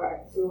life and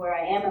through where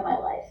I am in my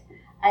life,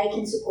 I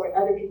can support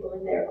other people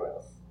in their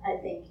growth, I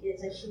think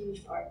is a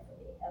huge part for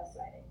me of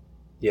thriving.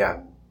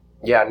 Yeah,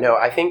 no,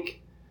 I think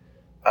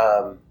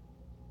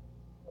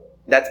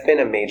that's been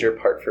a major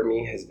part for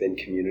me, has been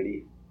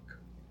community.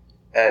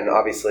 And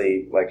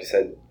obviously, like you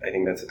said, I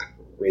think that's a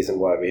reason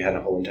why we had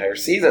a whole entire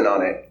season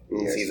on it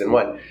in season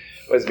 1,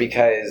 was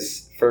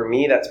because for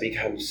me that's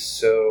become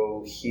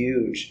so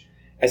huge,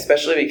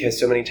 especially because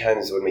so many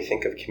times when we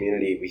think of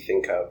community, we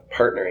think of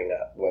partnering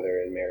up,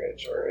 whether in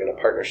marriage or in a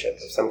partnership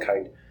of some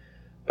kind.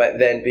 But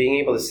then being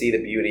able to see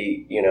the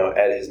beauty,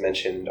 Ed has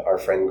mentioned our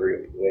friend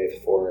group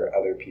with 4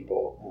 other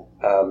people.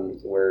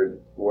 We're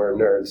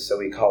nerds, so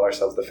we call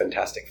ourselves the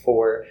Fantastic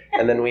Four.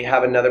 And then we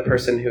have another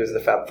person who is the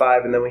Fab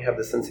Five, and then we have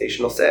the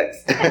Sensational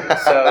Six.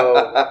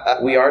 So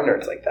we are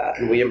nerds like that,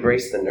 and we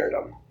embrace the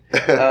nerdum.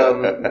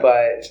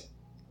 But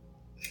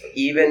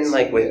even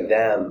like with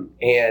them,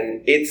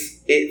 and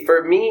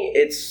for me,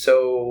 it's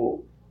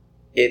so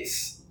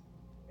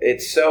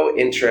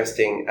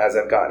interesting as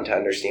I've gotten to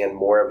understand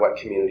more of what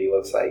community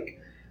looks like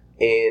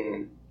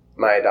in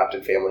my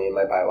adopted family, in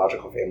my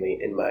biological family,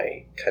 in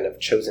my kind of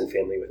chosen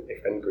family with my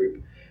friend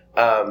group,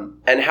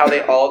 and how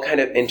they all kind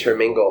of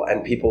intermingle,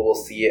 and people will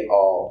see it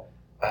all.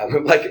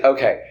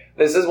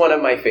 This is one of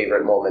my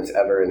favorite moments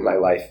ever in my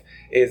life,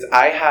 is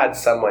I had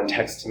someone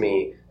text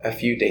me a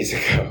few days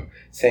ago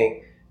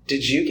saying,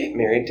 "Did you get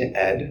married to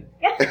Ed?"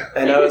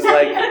 And I was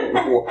like,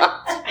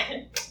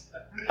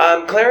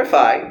 "What?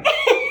 Clarify.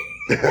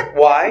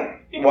 Why?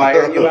 Why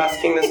are you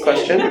asking this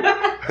question?"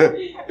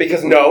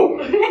 Because no,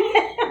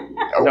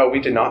 we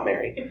did not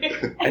marry.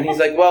 And he's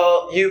like,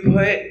 "Well, you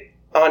put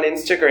on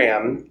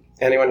Instagram,"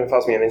 anyone who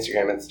follows me on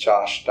Instagram, it's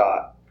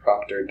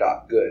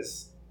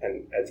josh.proctor.guz,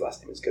 and Ed's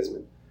last name is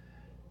Guzman.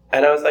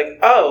 And I was like,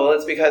 "Oh, well,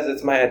 it's because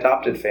it's my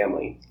adopted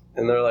family."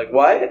 And they're like,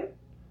 "What?"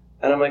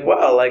 And I'm like,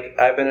 "Well,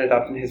 I've been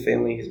adopted in his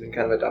family, he's been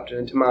kind of adopted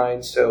into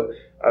mine, so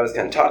I was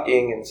kind of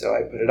talking, and so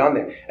I put it on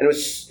there." And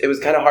it was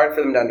kind of hard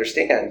for them to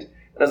understand.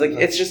 And I was like,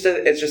 it's just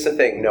a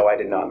thing. No, I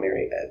did not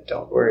marry Ed.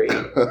 Don't worry.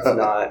 It's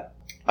not.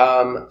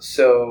 But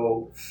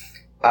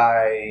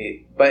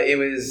it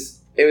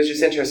was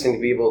just interesting to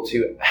be able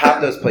to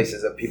have those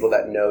places of people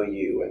that know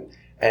you,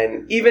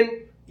 and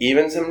even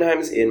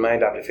sometimes in my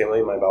adopted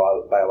family, my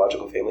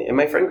biological family, in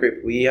my friend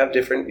group, we have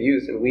different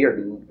views, and we are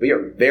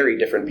very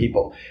different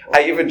people.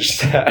 I even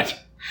just had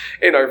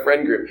in our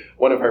friend group,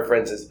 one of our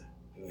friends is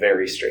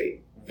very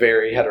straight,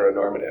 very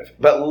heteronormative,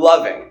 but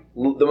loving.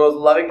 The most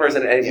loving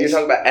person, and if you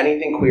talk about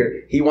anything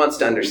queer, he wants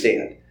to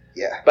understand.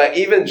 Yeah. But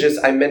even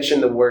just, I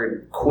mentioned the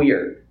word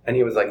queer, and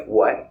he was like,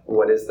 "What?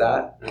 What is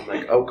that?" And I'm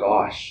like, "Oh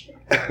gosh."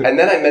 And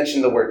then I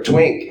mentioned the word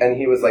twink, and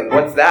he was like,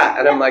 "What's that?"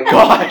 And I'm like,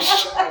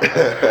 "Gosh,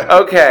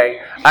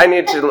 okay, I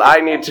need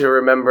to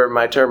remember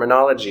my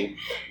terminology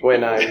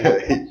when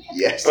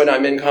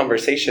I'm in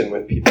conversation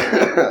with people."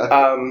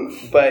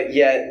 But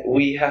yet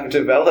we have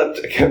developed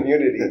a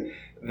community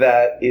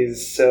that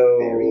is so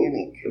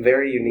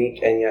very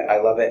unique, and yet I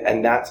love it.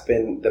 And that's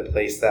been the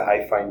place that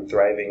I find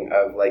thriving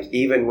of,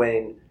 even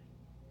when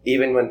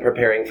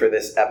preparing for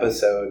this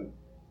episode,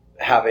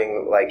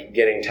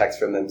 getting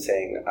texts from them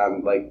saying,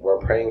 "We're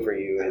praying for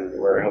you, and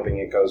we're hoping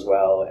it goes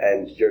well,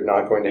 and you're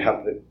not going to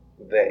have the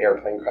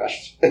airplane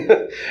crashed."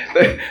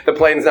 The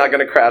plane's not going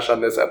to crash on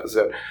this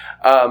episode.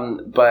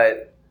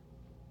 But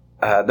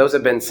those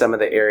have been some of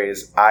the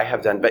areas I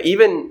have done. But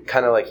even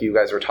kind of like you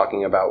guys were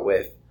talking about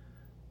with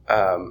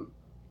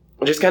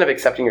just kind of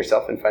accepting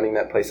yourself and finding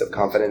that place of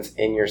confidence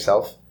in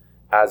yourself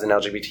as an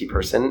LGBT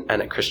person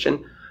and a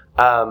Christian.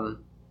 For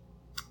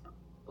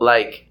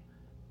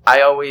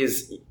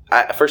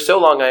so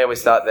long, I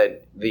always thought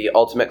that the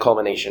ultimate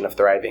culmination of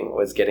thriving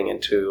was getting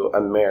into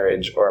a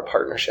marriage or a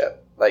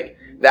partnership.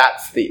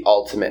 That's the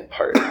ultimate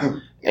part.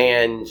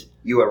 And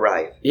you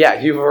arrive. Yeah,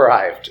 you've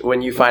arrived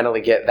when you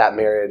finally get that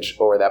marriage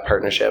or that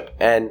partnership.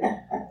 And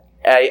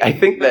I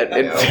think that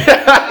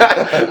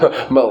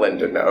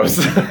Melinda knows.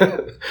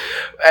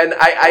 And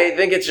I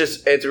think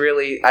it's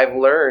really, I've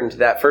learned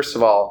that, first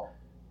of all,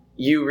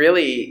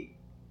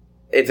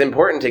 it's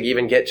important to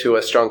even get to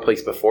a strong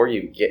place before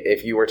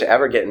if you were to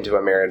ever get into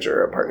a marriage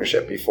or a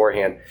partnership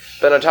beforehand.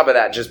 But on top of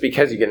that, just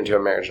because you get into a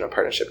marriage and a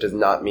partnership does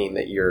not mean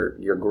that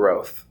your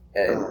growth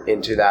and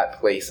into that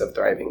place of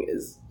thriving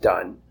is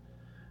done.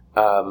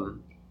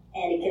 And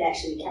it can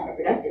actually be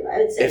counterproductive. I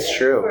would say it's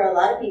true. For a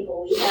lot of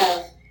people, we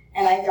have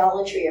an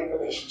idolatry of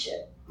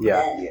relationship. Yeah.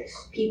 That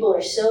Yes. people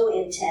are so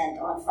intent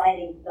on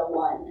finding the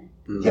one,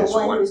 Mhm. the Yes,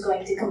 one one. who's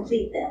going to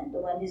complete them, the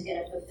one who's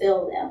going to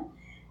fulfill them,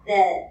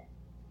 that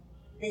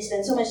they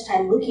spend so much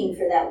time looking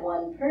for that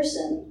one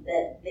person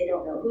that they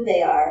don't know who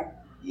they are,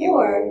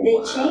 or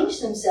they change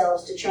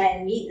themselves to try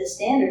and meet the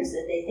standards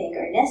that they think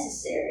are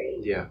necessary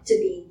Yeah. to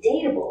be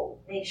dateable.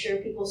 Make sure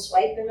people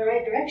swipe in the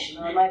right direction.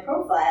 On my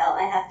profile,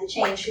 I have to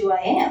change who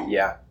I am.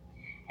 Yeah.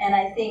 And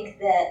I think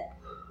that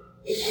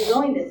if you're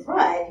going to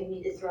thrive, you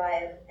need to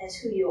thrive as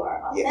who you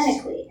are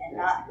authentically and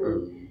not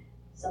who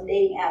some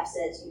dating app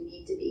says you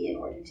need to be in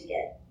order to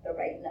get the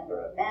right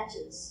number of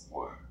matches.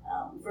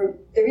 For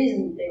the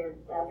reason they were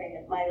laughing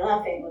at my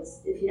laughing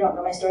was, if you don't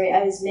know my story,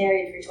 I was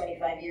married for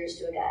 25 years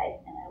to a guy,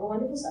 and I have a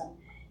wonderful son.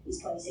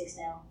 He's 26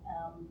 now.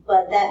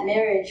 But that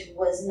marriage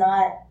was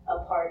not a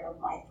part of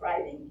my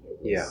thriving. It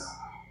was, Yeah.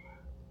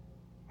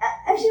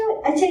 Actually, you know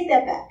what? I take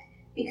that back,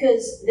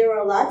 because there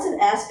were lots of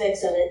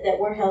aspects of it that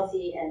were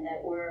healthy and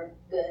that were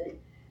good.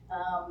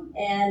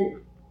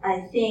 And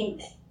I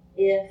think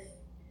if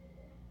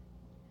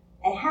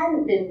I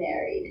hadn't been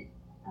married,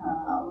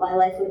 my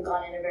life would have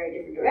gone in a very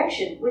different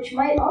direction, which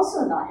might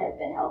also not have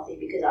been healthy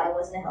because I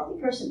wasn't a healthy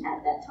person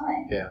at that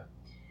time. Yeah.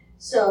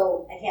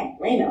 So I can't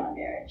blame it on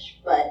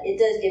marriage, but it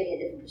does give me a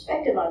different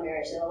perspective on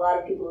marriage than a lot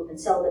of people who've been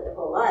celibate their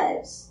whole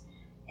lives,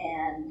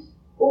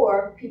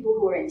 or people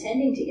who are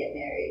intending to get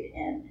married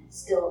and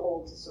still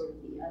hold to sort of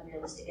the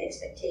unrealistic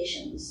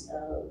expectations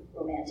of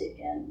romantic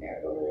and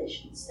marital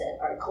relations that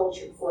our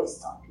culture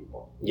foists on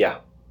people. Yeah.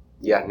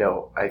 Yeah,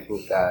 no, I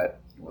think that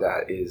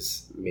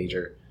is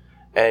major.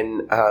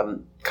 And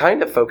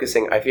kind of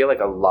focusing, I feel like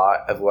a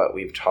lot of what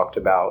we've talked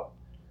about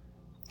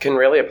can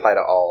really apply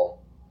to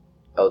all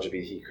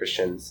LGBT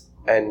Christians.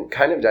 And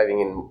kind of diving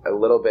in a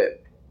little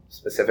bit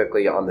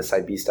specifically on the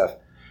Side B stuff,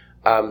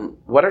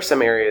 what are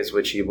some areas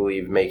which you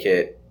believe make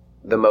it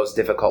the most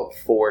difficult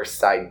for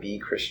Side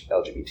B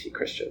LGBT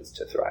Christians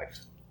to thrive?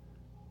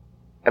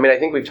 I mean, I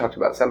think we've talked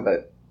about some,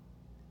 but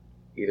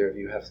either of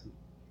you have some?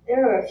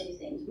 There are a few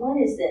things.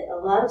 One is that a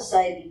lot of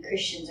Side B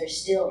Christians are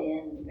still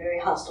in very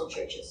hostile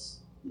churches.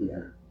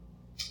 Yeah.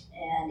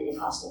 And in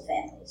hostile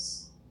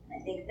families.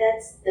 And I think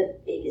that's the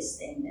biggest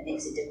thing that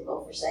makes it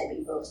difficult for Side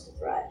B folks to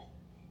thrive,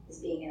 is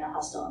being in a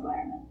hostile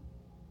environment.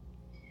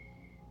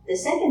 The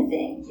second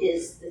thing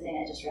is the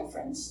thing I just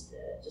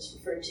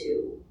referred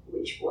to,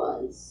 which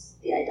was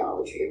the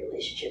idolatry of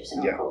relationships in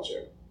our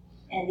culture.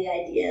 And the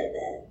idea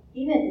that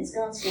even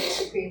ensconced in the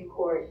Supreme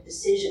Court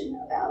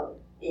decision about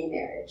gay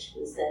marriage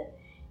was that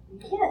you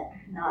can't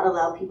not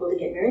allow people to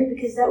get married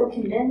because that would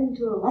condemn them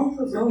to a life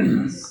of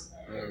loneliness.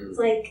 It's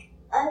like,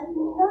 I'm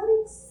not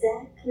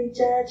exactly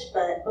judged,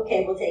 but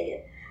okay, we'll take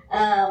it.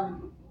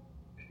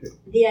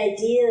 The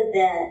idea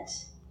that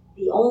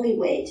the only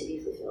way to be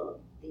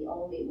fulfilled, the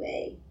only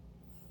way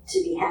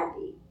to be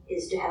happy,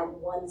 is to have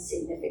one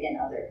significant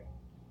other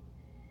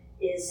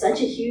is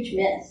such a huge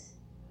myth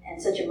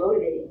and such a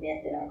motivating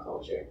myth in our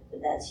culture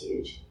that's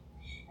huge.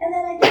 And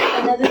then I think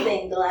another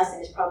thing, the last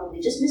thing, is probably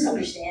just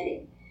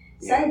misunderstanding.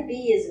 Side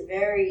B is a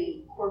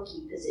very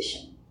quirky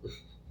position.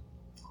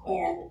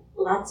 And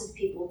lots of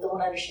people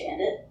don't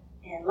understand it.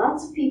 And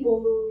lots of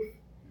people move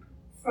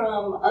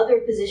from other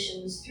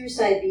positions through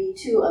Side B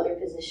to other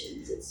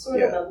positions. It's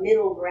sort of a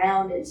middle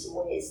ground in some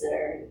ways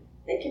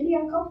that can be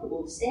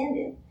uncomfortable to stand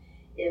in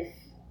if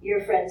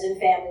your friends and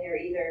family are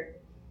either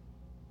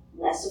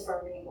less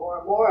affirming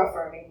or more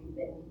affirming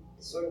than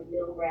the sort of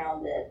middle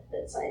ground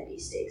that Side B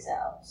stakes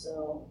out.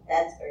 So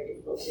that's very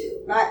difficult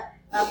too. Not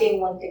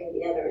being one thing or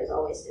the other is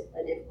always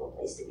a difficult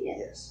place to be in.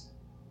 Yes.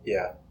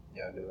 Yeah.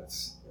 Yeah, no,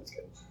 that's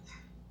good.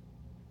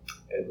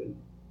 Edwin?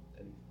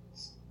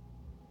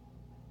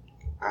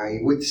 I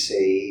would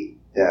say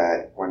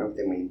that one of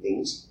the main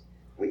things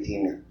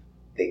within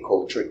the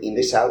culture in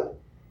the South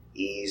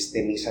is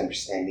the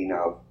misunderstanding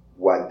of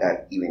what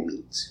that even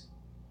means.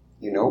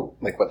 You know?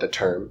 Like what the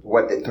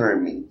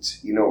term means.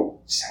 You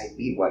know, Side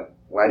B,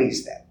 what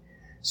is that?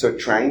 So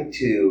trying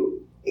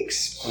to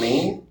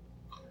explain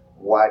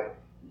what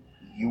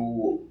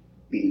you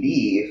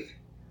believe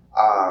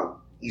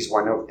is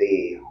one of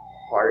the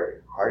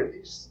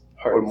hardest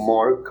or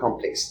more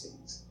complex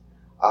things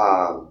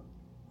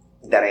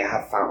that I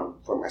have found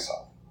for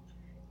myself.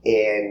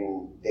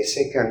 And the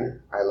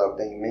second, I love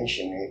that you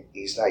mentioned it,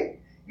 is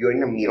like you're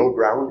in a middle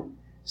ground.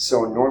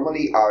 So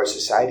normally our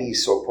society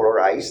is so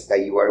polarized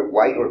that you are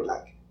white or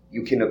black.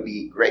 You cannot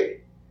be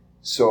gray.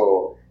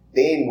 So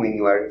then when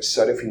you are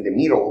sort of in the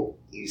middle,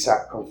 it's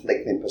a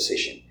conflicting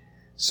position.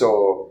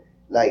 So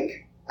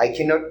like I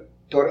cannot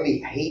totally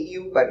hate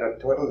you, but not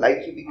totally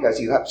like you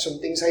because you have some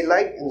things I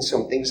like and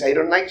some things I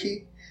don't like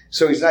you.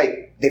 So it's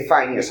like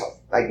define yourself,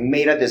 like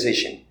make a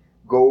decision.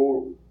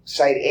 Go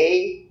Side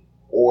A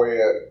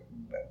or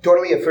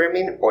totally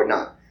affirming or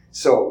not.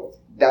 So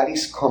that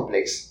is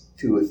complex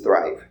to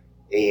thrive.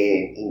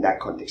 And in that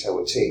context, I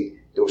would say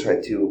those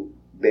are two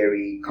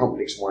very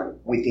complex ones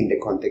within the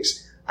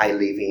context I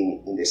live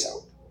in the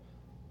South.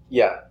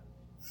 Yeah.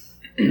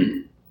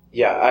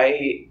 Yeah,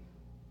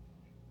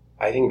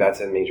 I think that's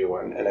a major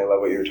one, and I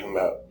love what you were talking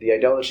about. The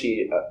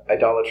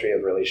idolatry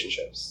of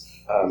relationships.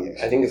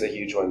 I think is a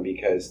huge one,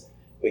 because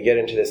we get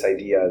into this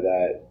idea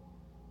that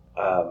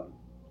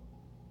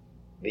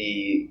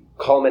the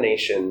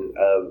culmination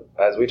of,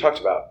 as we talked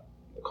about,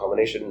 the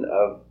culmination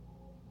of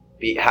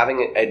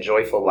having a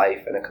joyful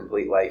life and a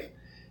complete life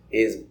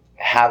is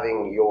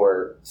having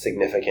your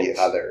significant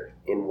other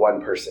in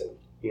one person,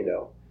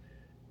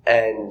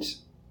 and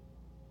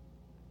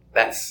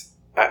that's,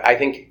 I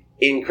think,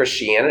 in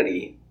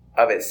Christianity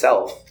of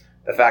itself,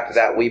 the fact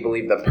that we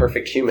believe the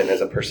perfect human is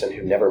a person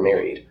who never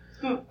married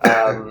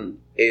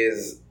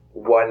is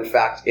one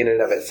fact in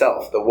and of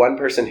itself. The one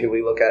person who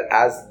we look at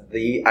as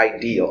the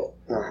ideal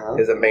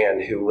is a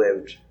man who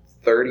lived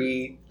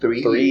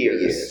 33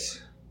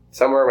 years,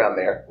 somewhere around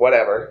there,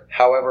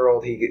 however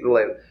old he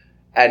lived,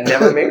 and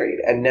never married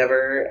and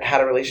never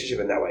had a relationship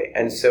in that way.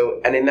 And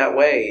in that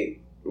way,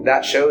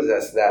 that shows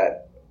us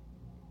that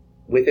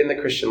within the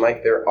Christian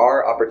life, there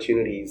are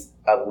opportunities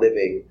of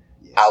living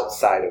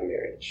outside of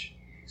marriage.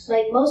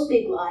 Like most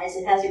big lies,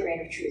 it has a grain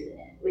of truth in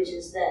it, which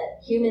is that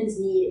humans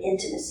need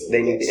intimacy.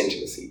 They need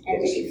intimacy.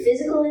 And they need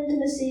physical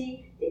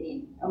intimacy, they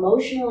need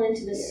emotional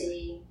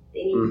intimacy,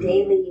 they need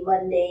daily,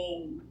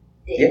 mundane,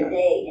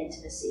 day-to-day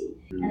intimacy.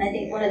 And I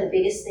think one of the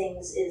biggest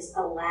things is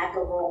a lack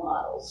of role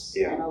models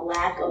and a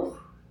lack of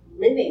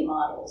living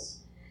models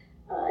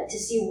to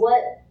see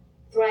what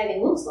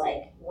thriving looks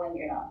like when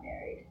you're not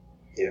married.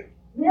 Yeah.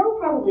 We all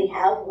probably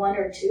have one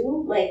or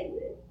two, like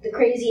the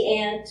crazy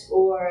aunt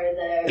or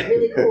the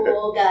really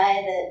cool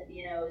guy that,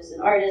 is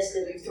an artist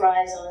and who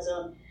thrives on his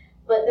own.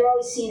 But they're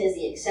always seen as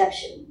the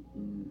exception.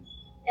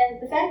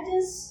 And the fact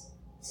is,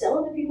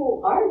 celibate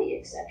people are the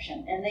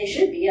exception, and they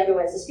should be,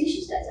 otherwise the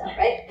species dies out,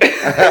 right?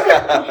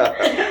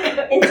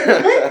 It's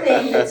a good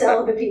thing that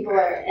celibate people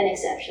are an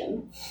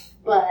exception,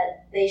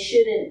 but we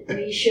shouldn't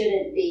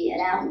be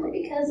anathema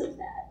because of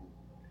that.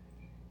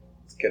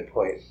 That's a good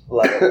point.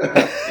 Love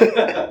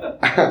it.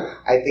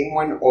 I think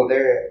one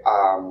other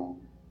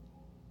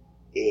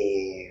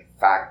a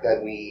fact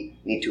that we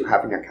need to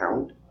have in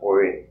account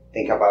or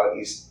think about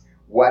is,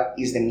 what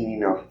is the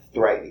meaning of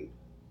thriving?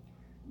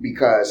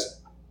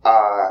 Because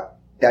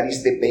that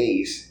is the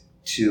base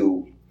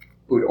to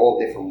put all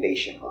the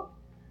foundation on.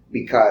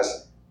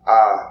 Because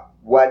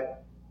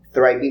what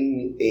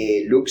thriving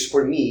looks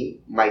for me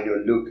might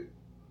not look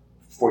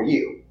for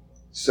you.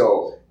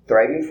 So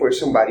thriving for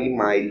somebody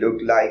might look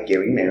like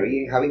getting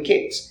married and having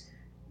kids.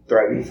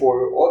 Thriving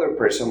for other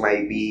person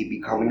might be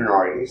becoming an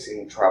artist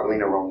and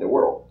traveling around the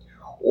world,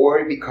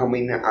 or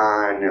becoming a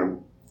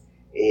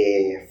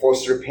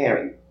foster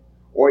parent,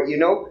 or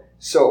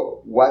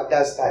So what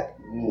does that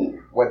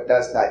mean? What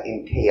does that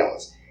entail?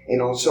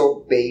 And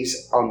also,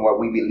 based on what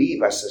we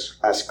believe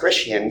as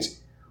Christians,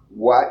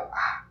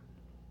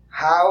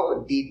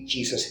 how did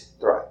Jesus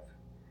thrive?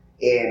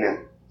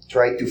 And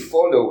try to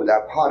follow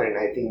that pattern,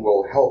 I think,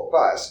 will help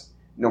us,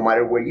 no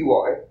matter where you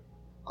are,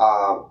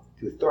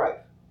 to thrive,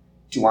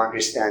 to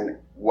understand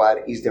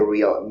what is the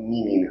real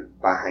meaning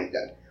behind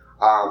that.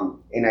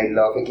 And I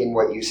love, again,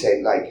 what you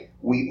said, like,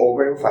 we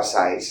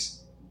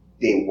overemphasize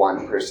the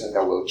one person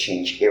that will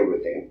change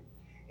everything.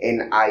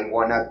 And I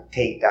want to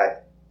take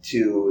that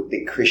to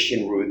the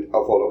Christian root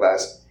of all of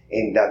us.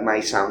 And that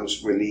might sound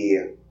really,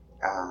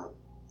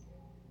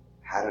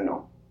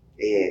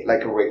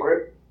 like a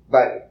record.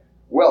 But,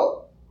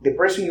 well, the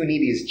person you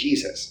need is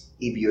Jesus.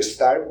 If you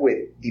start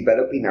with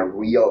developing a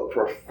real,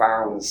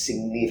 profound,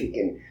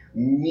 significant,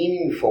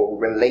 meaningful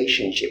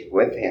relationship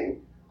with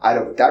Him, out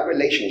of that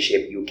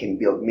relationship, you can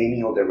build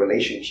many other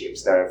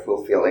relationships that are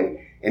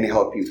fulfilling and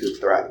help you to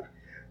thrive.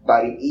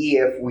 But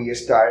if we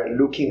start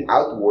looking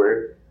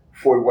outward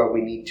for what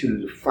we need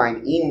to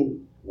find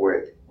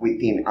inward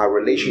within our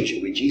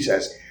relationship with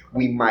Jesus,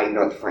 we might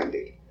not find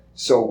it.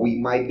 So we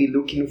might be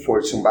looking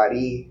for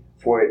somebody,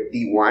 for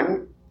the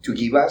one, to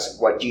give us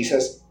what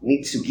Jesus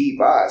needs to give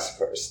us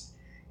first.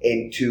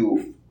 And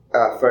to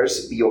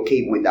first be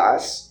okay with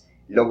us,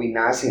 loving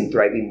us and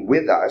thriving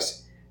with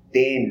us,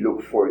 then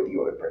look for the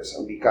other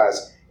person.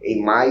 Because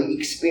in my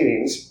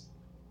experience,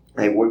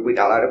 I work with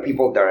a lot of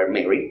people that are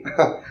married.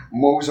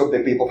 Most of the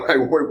people I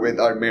work with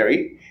are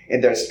married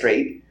and they're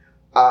straight.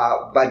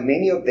 But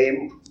many of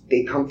them,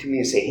 they come to me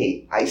and say,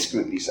 hey, I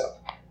screwed this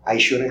up. I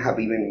shouldn't have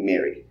even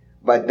married.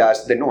 But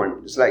that's the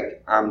norm. It's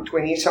like, I'm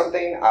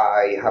 20-something,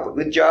 I have a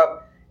good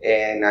job,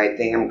 and I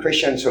think I'm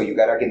Christian, so you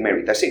gotta get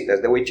married. That's it.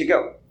 That's the way to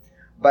go.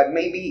 But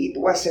maybe it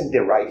wasn't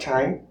the right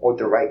time or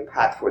the right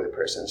path for the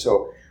person.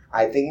 So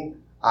I think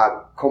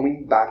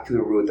coming back to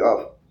the root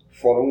of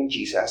following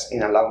Jesus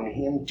and allowing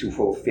Him to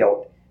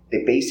fulfill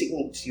the basic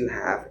needs you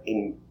have,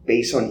 and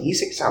based on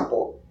His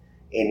example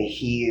and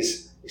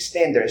His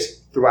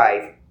standards,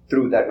 thrive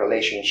through that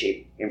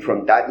relationship. And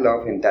from that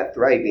love and that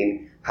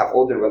thriving, have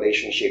other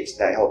relationships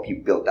that help you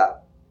build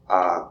that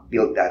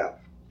up.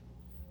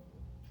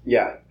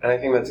 Yeah, and I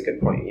think that's a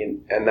good point.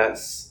 And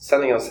that's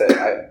something else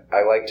that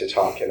I like to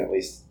talk, and at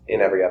least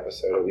in every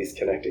episode, at least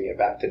connecting it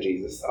back to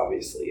Jesus,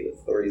 obviously.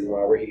 That's the reason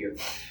why we're here.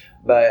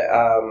 But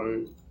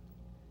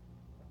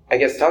I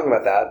guess talking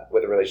about that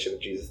with a relationship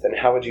with Jesus, then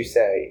how would you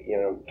say,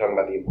 talking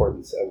about the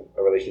importance of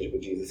a relationship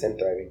with Jesus in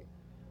thriving,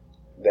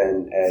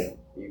 then Ed,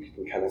 you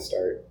can kind of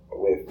start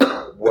with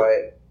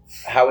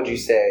how would you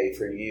say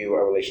for you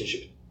a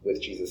relationship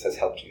with Jesus has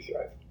helped you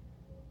thrive?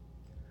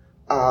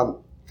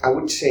 I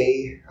would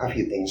say a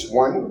few things.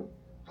 One,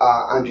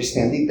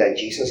 understanding that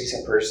Jesus is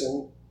a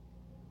person,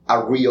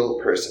 a real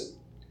person.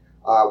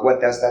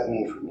 What does that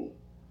mean for me?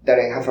 That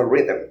I have a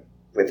rhythm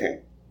with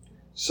him.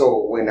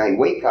 So when I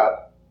wake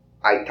up,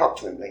 I talk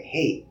to him like,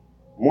 hey,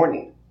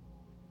 morning.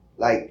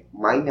 Like,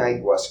 my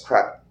night was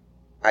crap.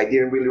 I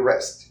didn't really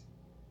rest.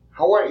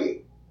 How are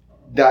you?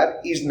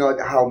 That is not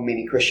how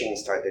many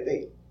Christians start the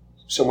day.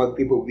 Some of the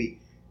people will be,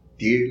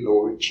 dear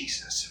Lord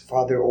Jesus,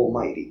 Father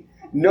Almighty.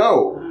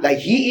 No, like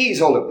he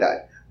is all of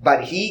that.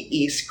 But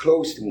he is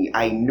close to me.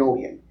 I know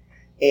him.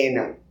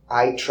 And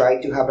I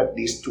try to have at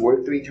least 2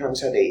 or 3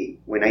 times a day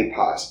when I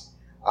pause.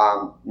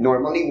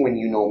 Normally, when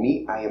you know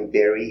me, I am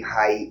very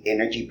high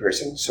energy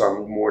person. So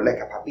I'm more like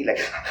a puppy, like,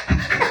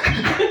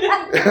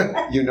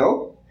 you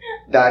know,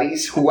 that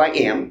is who I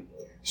am.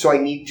 So I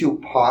need to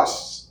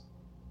pause,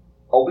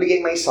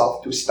 obligate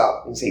myself to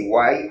stop and say,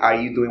 why are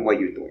you doing what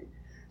you're doing?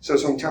 So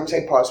sometimes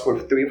I pause for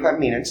 3 or 5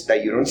 minutes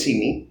that you don't see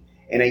me.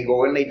 And I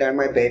go and lay down in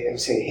my bed and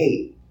say,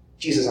 hey,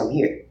 Jesus, I'm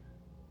here.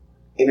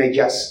 And I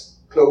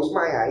just close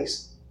my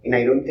eyes and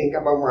I don't think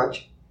about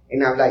much.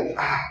 And I'm like,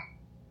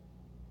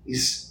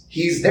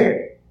 he's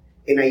there.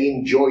 And I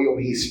enjoy of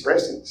his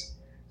presence.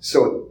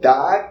 So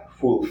that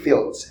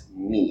fulfills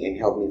me and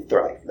helps me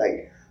thrive.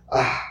 Like,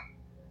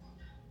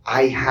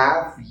 I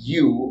have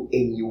you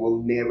and you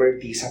will never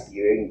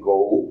disappear and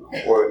go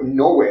or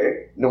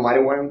nowhere, no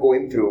matter what I'm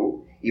going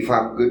through. If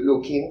I'm good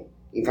looking,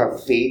 if I'm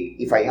fit,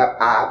 if I have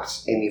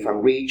abs, and if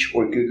I'm rich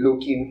or good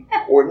looking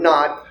or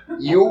not,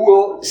 you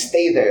will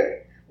stay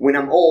there. When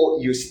I'm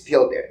old, you're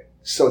still there.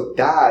 So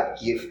that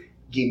give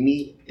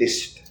me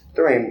this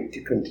strength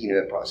to continue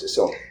the process.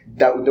 So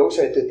those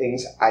are the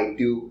things I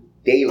do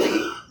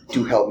daily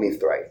to help me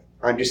thrive.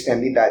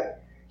 Understanding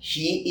that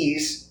he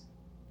is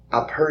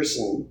a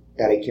person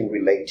that I can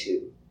relate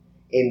to,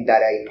 and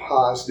that I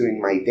pause during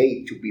my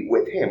day to be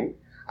with him,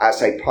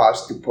 as I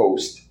pause to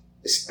post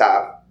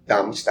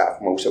dumb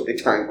stuff most of the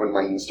time on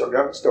my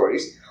Instagram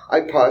stories.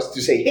 I pause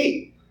to say,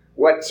 hey,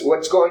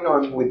 what's going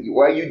on with you?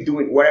 What are you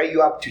doing? What are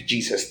you up to,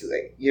 Jesus,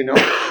 today? You know,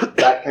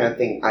 that kind of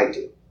thing I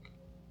do.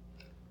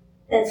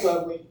 That's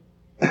lovely.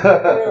 I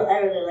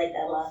really like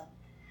that a lot.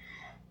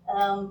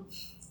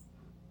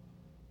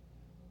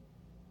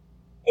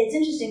 It's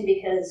interesting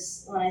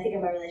because when I think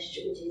of my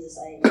relationship with Jesus,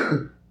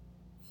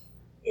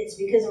 it's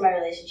because of my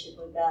relationship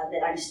with God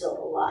that I'm still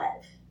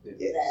alive.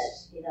 Yes.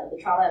 That, you know,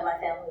 the trauma in my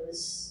family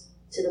was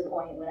to the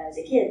point when I was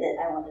a kid that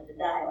I wanted to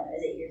die when I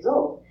was 8 years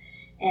old.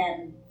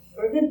 And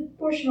for a good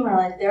portion of my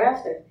life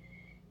thereafter.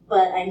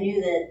 But I knew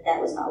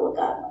that was not what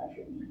God wanted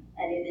for me.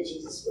 I knew that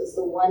Jesus was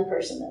the one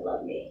person that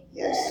loved me,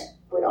 that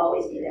would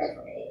always be there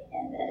for me.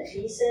 And that if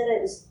he said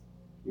it was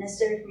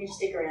necessary for me to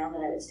stick around,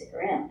 then I would stick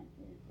around.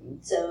 Mm-hmm.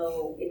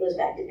 So it goes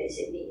back to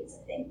basic needs.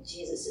 I think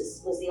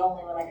Jesus was the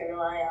only one I could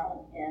rely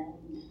on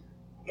and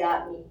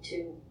got me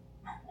to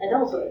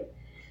adulthood.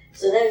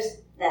 So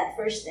there's that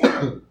first thing.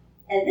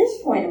 At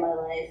this point in my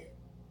life,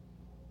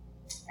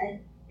 I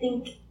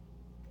think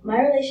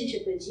my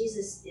relationship with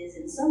Jesus is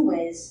in some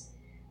ways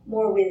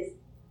more with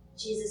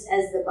Jesus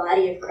as the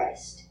body of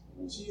Christ,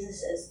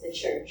 Jesus as the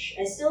church.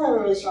 I still have a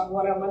really strong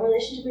one-on-one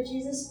relationship with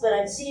Jesus, but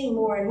I'm seeing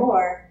more and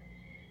more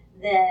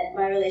that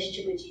my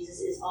relationship with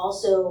Jesus is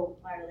also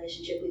my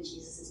relationship with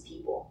Jesus'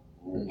 people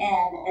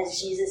and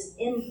as Jesus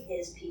in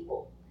his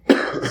people.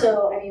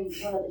 So, I mean,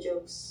 one of the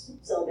jokes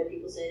celibate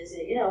people say is,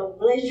 you know,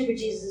 relationship with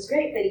Jesus is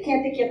great, but he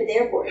can't pick you up at the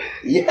airport.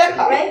 Yeah.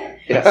 Right?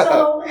 Yeah.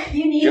 So,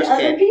 you need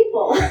other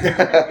people.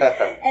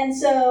 And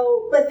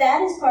so, but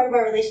that is part of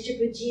our relationship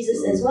with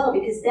Jesus as well,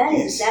 because that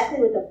is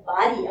exactly what the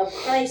body of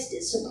Christ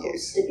is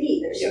supposed to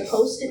be. They're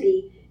supposed to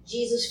be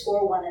Jesus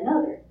for one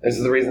another. This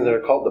is the reason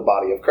they're called the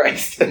body of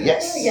Christ.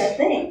 Yes. You gotta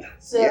think.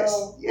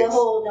 So, the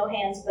whole no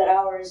hands but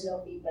ours, no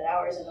feet but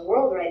ours in the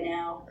world right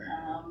now,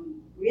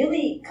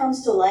 really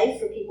comes to life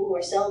for people who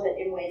are celibate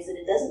in ways that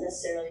it doesn't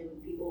necessarily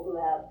with people who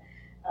have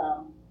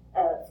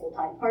a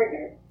full-time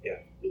partner. Yeah.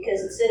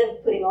 Because instead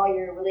of putting all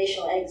your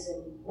relational eggs in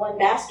one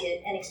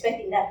basket and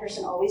expecting that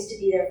person always to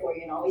be there for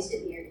you and always to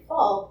be your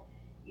default,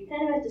 you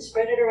kind of have to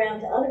spread it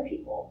around to other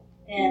people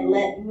and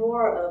let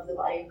more of the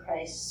body of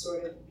Christ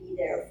sort of be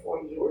there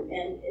for you.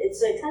 And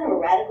it's a kind of a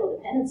radical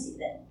dependency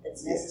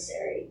that's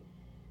necessary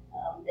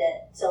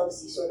that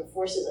celibacy sort of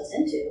forces us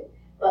into,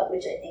 but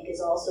which I think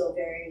is also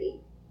very,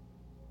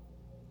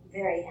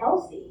 very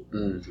healthy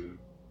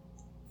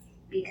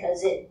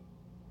because it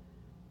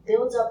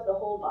builds up the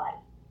whole body.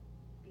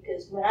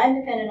 Because when I'm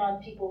dependent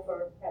on people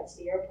for perhaps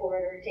the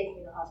airport or taking me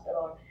to the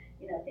hospital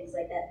or things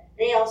like that,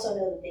 they also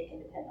know that they can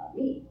depend on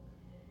me.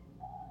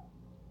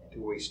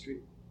 Two-way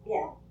street.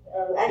 Yeah.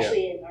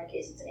 Actually, in our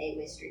case, it's an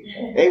 8-way street.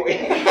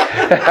 8-way.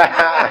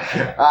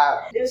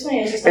 It was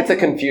funny. It's a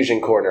confusion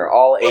corner.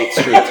 All 8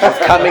 streets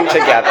just coming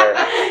together.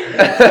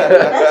 That's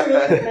a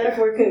really good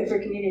metaphor for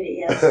community.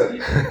 Yes.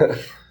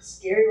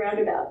 Scary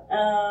roundabout.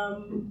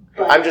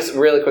 But I'm just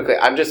really quickly,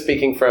 I'm just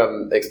speaking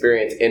from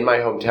experience. In my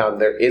hometown,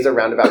 there is a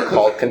roundabout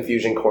called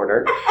Confusion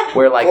Corner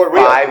where like For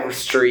real? 5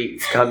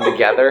 streets come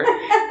together.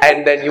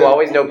 And then you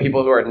always know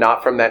people who are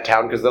not from that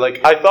town because they're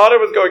like, I thought I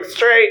was going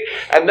straight.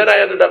 And then I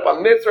ended up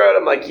on this road.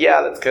 I'm like,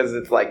 yeah, that's because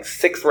it's like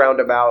 6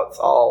 roundabouts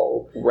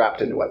all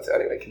wrapped into one. So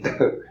anyway.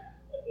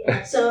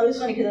 yeah, so it was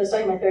funny because I was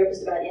talking to my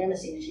therapist about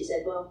intimacy, and she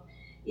said, well,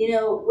 you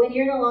know, when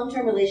you're in a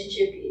long-term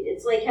relationship,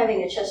 it's like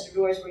having a chest of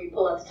drawers where you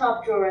pull out the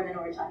top drawer, and then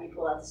over time you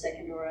pull out the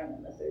second drawer, and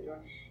then the third drawer.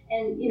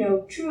 And, you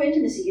know, true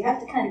intimacy, you have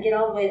to kind of get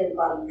all the way to the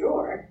bottom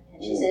drawer.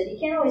 And she said, you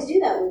can't always do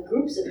that with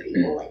groups of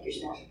people, like your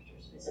small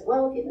sisters. I said,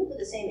 well, if you live with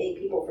the same 8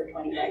 people for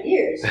 25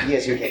 years,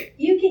 Yes, you can.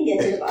 you can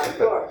get to the bottom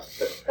drawer.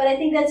 But I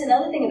think that's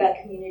another thing about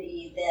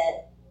community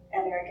that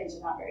North Americans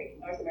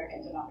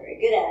are not very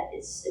good at,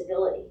 is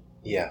stability.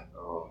 Yeah.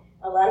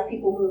 A lot of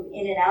people move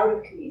in and out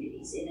of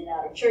communities, in and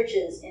out of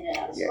churches, in and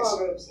out of small Yes.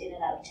 groups, in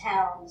and out of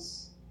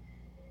towns.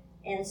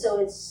 And so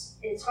it's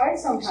hard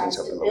sometimes Sense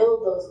of to belonging.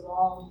 build those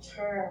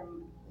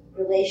long-term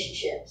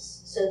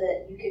relationships so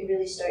that you can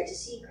really start to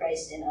see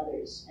Christ in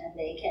others and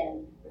they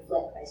can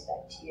reflect Christ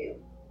back to you.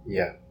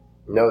 Yeah.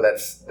 No,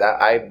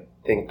 I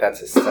think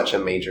that's such a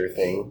major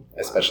thing,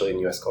 especially in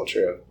U.S.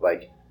 culture, of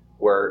like,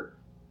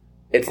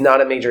 it's not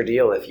a major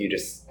deal if you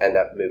just end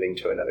up moving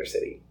to another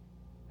city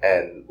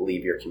and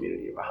leave your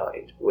community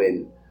behind.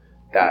 When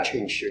that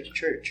Change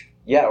church.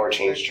 yeah, or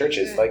change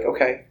churches. Like,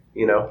 okay,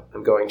 you know,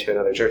 I'm going to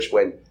another church.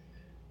 When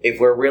if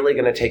we're really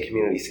going to take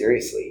community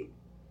seriously,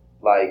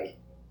 like,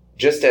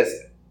 just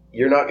as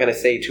you're not going to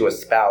say to a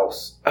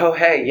spouse, oh,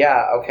 hey,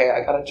 yeah, okay,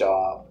 I got a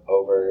job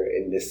over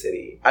in this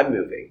city. I'm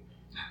moving.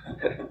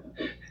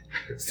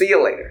 See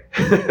you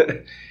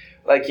later.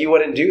 Like, you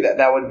wouldn't do that.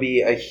 That would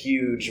be a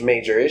huge,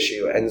 major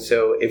issue. And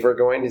so if we're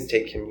going to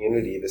take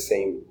community the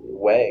same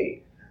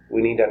way,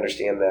 we need to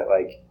understand that,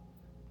 like,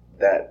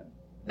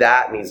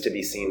 that needs to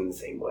be seen in the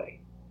same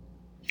way,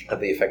 of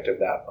the effect of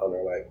that on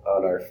our life,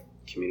 on our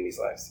community's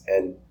lives.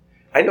 And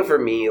I know for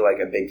me, like,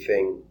 a big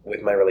thing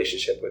with my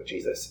relationship with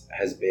Jesus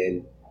has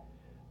been,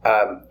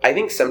 I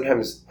think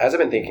sometimes, as I've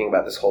been thinking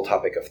about this whole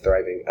topic of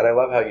thriving, and I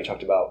love how you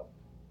talked about,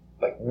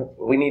 like,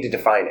 we need to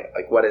define it.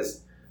 Like, what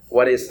is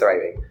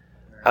thriving?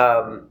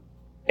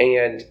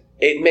 And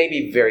it may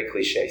be very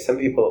cliche. Some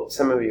of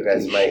you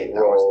guys might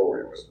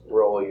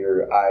roll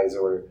your eyes,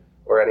 or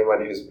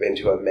anyone who's been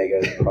to a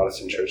mega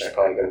Protestant church is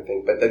probably going to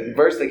think. But the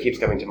verse that keeps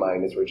coming to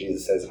mind is where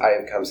Jesus says, I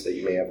have come so that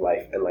you may have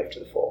life and life to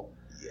the full.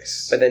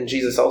 Yes. But then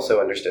Jesus also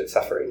understood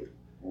suffering.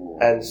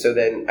 And so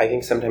then I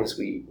think sometimes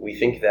we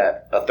think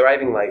that a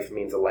thriving life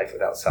means a life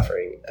without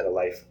suffering and a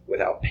life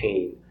without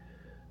pain,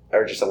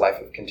 or just a life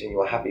of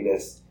continual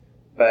happiness.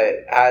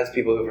 But as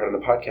people who've heard on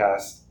the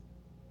podcast,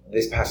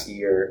 this past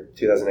year,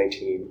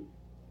 2019,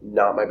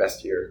 not my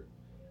best year,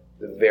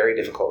 a very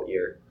difficult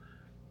year.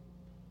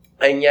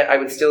 And yet I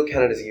would still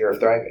count it as a year of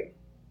thriving,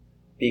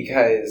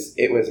 because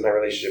it was my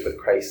relationship with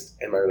Christ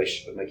and my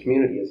relationship with my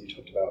community, as you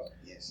talked about,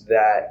 Yes.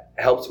 that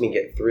helped me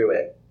get through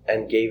it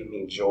and gave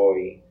me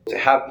joy to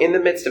have, in the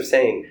midst of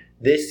saying,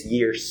 this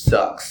year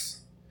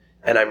sucks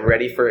and I'm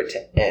ready for it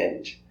to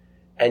end.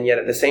 And yet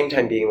at the same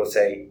time being able to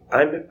say,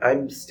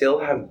 I'm still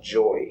have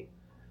joy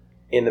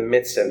in the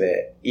midst of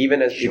it,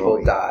 even as people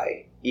Joy.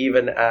 die,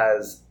 even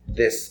as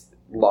this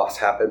loss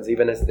happens,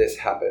 even as this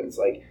happens.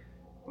 Like,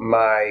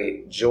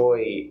 my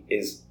joy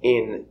is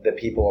in the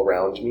people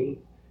around me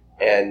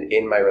and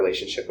in my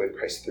relationship with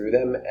Christ through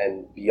them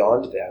and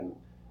beyond them.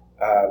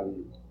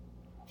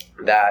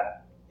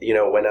 That, you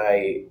know, when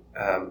I,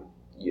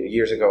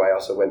 years ago, I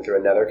also went through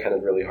another kind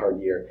of really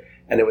hard year.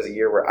 And it was a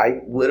year where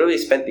I literally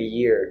spent the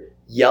year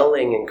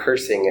yelling and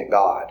cursing at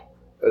God.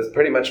 It was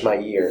pretty much my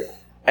year.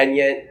 And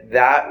yet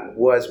that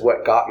was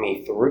what got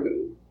me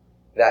through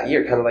that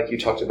year. Kind of like you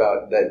talked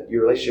about, that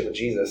your relationship with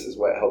Jesus is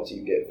what helped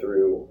you get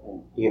through,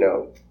 you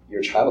know,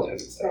 your childhood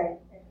and stuff. Right.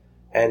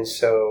 And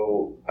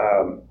so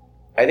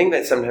I think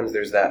that sometimes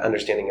there's that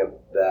understanding of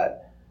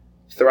that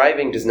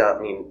thriving does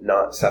not mean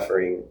not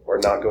suffering or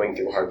not going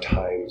through hard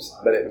times,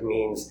 but it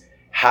means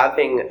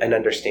having an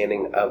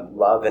understanding of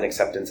love and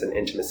acceptance and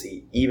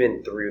intimacy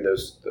even through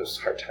those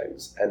hard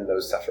times and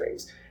those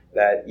sufferings.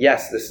 That,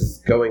 yes, this is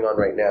going on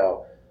right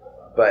now,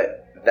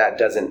 but that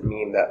doesn't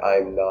mean that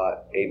I'm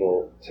not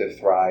able to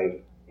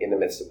thrive in the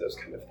midst of those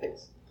kind of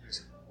things.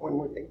 One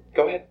more thing.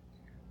 Go ahead.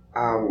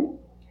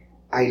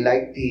 I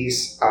like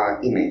this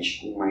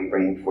image in my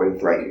brain for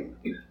thriving.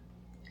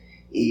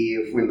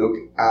 If we look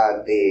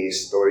at the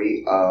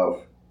story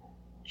of,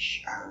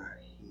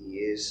 he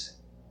is,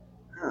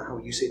 how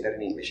you say that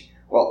in English?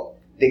 Well,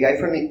 the guy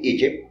from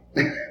Egypt,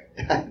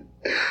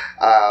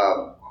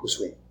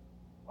 Josue.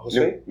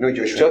 Josue? No,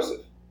 Joshua.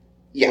 Joseph.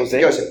 Yeah, Jose?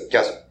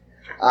 Joseph.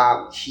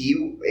 I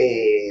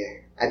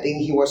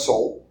think he was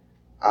sold,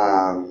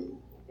 and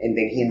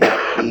then he ended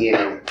up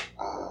in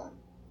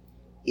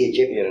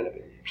Egypt. You don't know.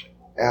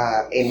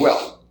 And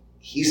well,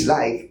 his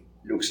life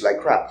looks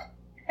like crap.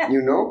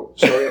 You know?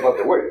 Sorry about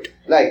the word.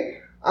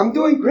 Like, I'm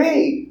doing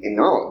great. And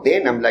no,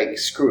 then I'm like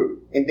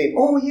screwed. And then,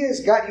 oh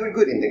yes, God, you're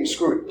good. And then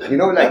screwed. You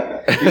know,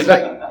 like, it's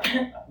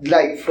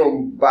like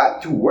from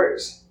bad to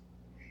worse.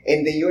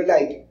 And then you're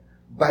like,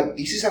 but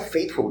this is a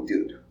faithful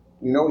dude.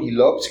 You know, he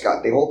loves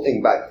God, the whole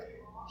thing, but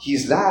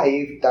his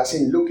life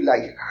doesn't look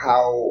like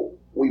how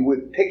we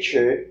would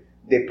picture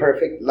the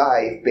perfect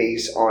life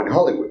based on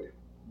Hollywood.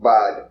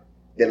 But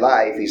the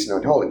life is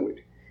not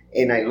Hollywood.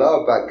 And I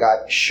love that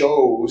God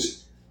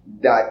shows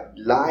that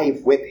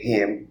life with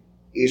him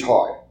is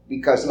hard,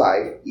 because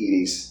life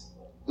is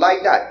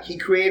like that. He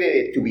created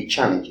it to be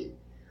challenging.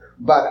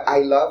 But I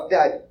love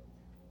that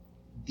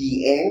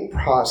the end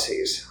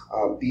process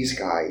of this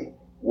guy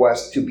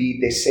was to be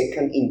the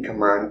second in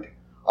command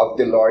of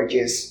the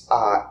largest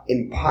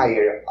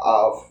empire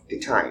of the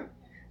time.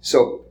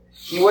 So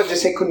he was the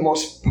second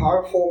most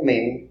powerful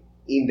man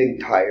in the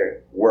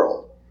entire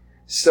world.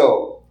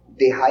 So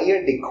the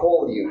higher the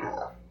call you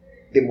have,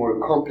 the more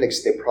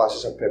complex the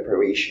process of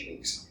preparation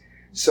is.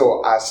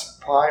 So as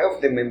part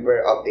of the member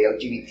of the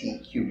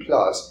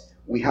LGBTQ+,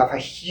 we have a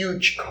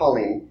huge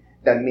calling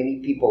that many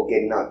people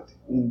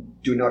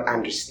do not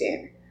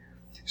understand.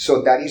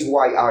 So that is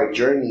why our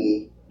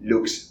journey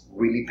looks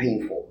really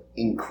painful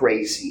and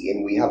crazy,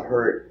 and we have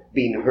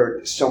been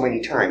hurt so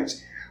many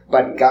times.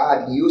 But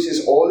God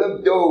uses all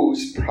of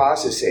those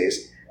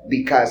processes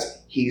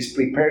because He is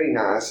preparing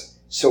us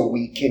so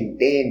we can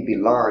then be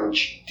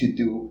launched to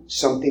do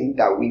something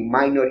that we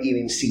might not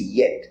even see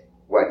yet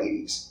what it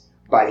is.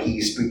 But He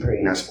is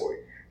preparing us for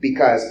it.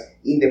 Because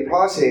in the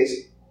process,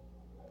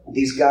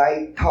 this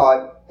guy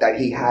thought that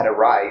he had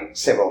arrived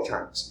several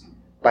times,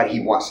 but he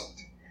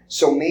wasn't.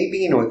 So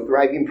maybe,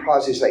 thriving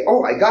process, like,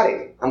 oh, I got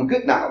it, I'm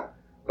good now.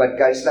 But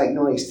God's like,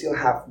 no, I still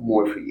have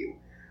more for you.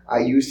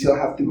 You still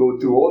have to go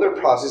through other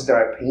processes that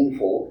are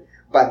painful,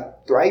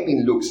 but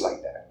thriving looks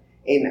like that.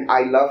 And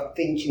I love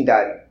thinking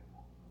that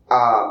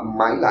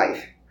my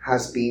life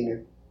has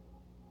been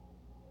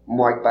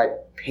marked by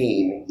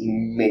pain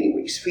in many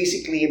ways,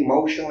 physically,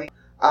 emotionally.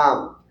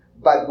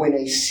 But when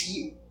I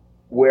see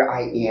where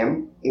I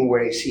am and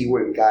where I see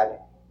where God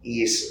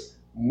is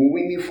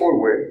moving me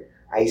forward,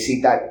 I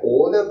see that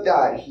all of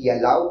that, He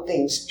allowed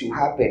things to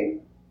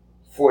happen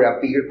for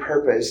a bigger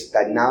purpose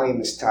that now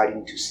I'm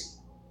starting to see.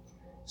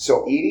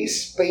 So it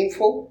is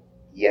painful,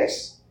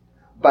 yes,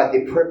 but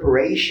the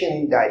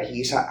preparation that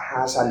He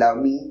has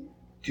allowed me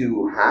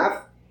to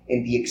have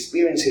and the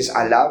experiences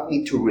allowed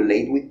me to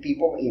relate with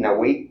people in a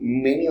way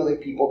many other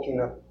people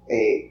cannot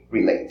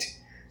relate.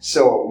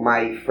 So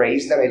my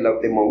phrase that I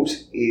love the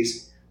most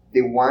is,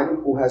 the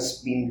one who has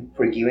been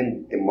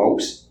forgiven the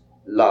most,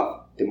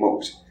 love the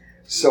most.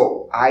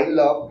 So I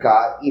love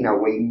God in a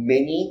way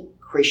many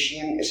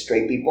Christian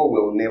straight people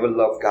will never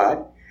love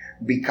God,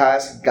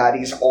 because God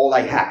is all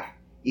I have.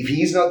 If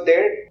He's not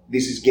there,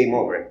 this is game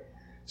over.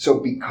 So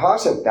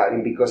because of that,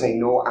 and because I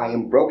know I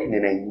am broken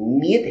and I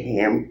need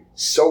Him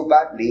so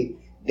badly,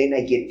 then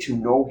I get to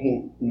know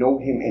Him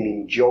and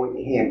enjoy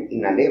Him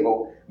in a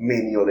level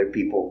many other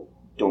people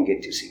don't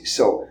get to see.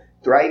 So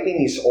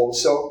thriving is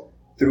also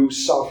through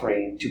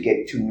suffering to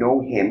get to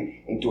know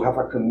Him and to have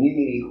a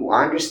community who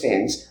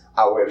understands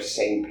our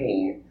same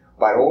pain,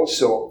 but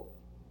also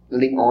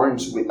link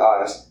arms with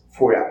us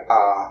for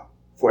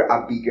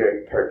a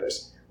bigger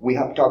purpose. We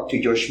have talked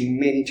to Josh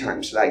many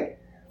times, like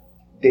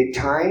the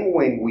time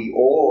when we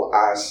all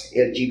as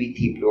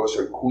LGBT+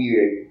 or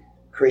queer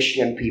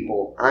Christian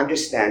people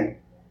understand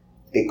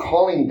the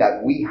calling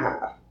that we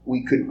have,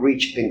 we could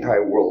reach the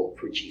entire world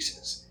for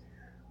Jesus.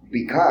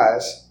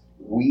 Because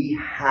we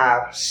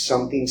have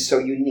something so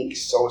unique,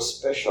 so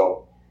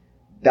special,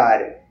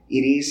 that it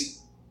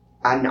is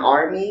an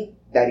army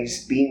that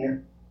is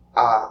being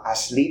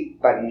asleep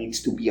but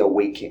needs to be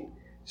awakened.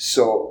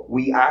 So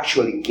we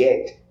actually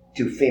get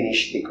to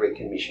finish the Great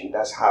Commission.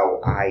 That's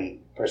how I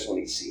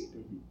personally see it.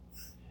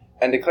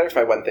 And to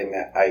clarify one thing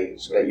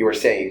that you were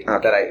saying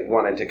that I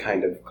wanted to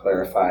kind of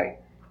clarify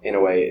in a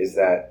way is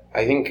that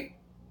I think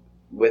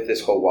with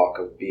this whole walk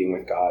of being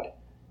with God,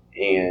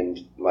 and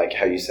like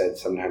how you said,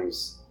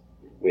 sometimes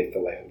with the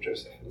life of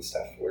Joseph and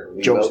stuff, where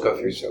we will go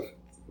through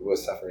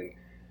suffering.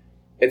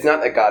 It's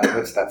not that God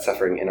puts that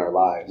suffering in our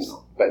lives,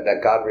 but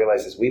that God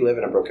realizes we live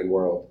in a broken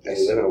world, and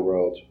we live in a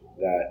world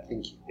that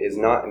is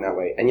not in that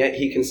way, and yet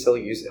He can still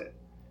use it.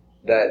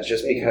 That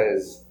just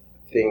because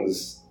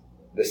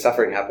the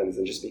suffering happens,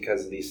 and just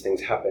because these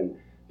things happen,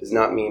 does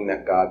not mean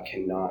that God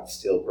cannot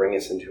still bring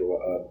us into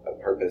a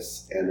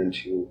purpose and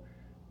into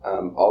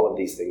all of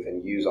these things,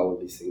 and use all of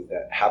these things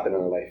that happen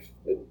in our life,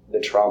 the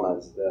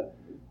traumas,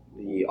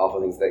 the awful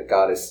things, that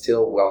God is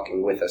still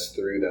walking with us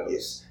through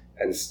those,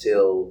 and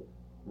still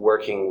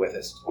working with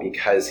us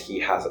because He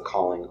has a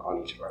calling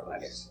on each of our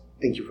lives. Yes.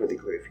 Thank you for the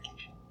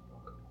clarification.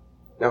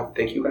 No,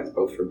 thank you guys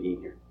both for being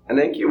here. And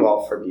thank you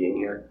all for being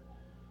here.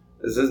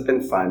 This has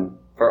been fun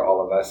for all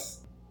of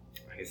us.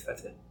 I guess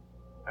that's it.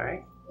 All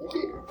right. Thank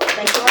you.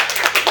 Thank you.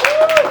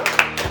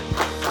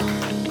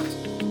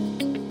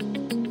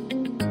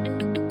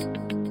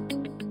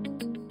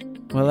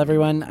 Well,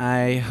 everyone,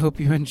 I hope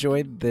you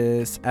enjoyed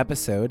this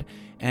episode,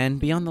 and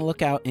be on the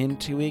lookout in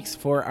 2 weeks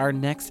for our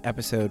next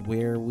episode,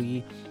 where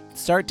we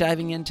start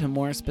diving into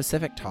more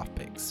specific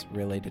topics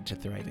related to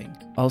thriving.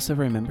 Also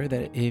remember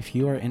that if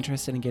you are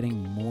interested in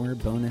getting more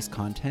bonus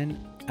content,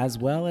 as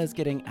well as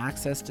getting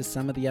access to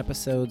some of the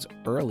episodes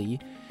early,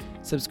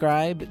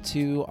 subscribe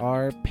to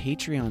our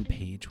Patreon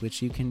page,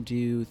 which you can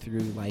do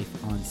through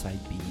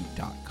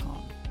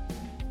lifeonsideb.com.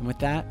 And with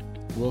that,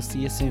 we'll see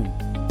you soon.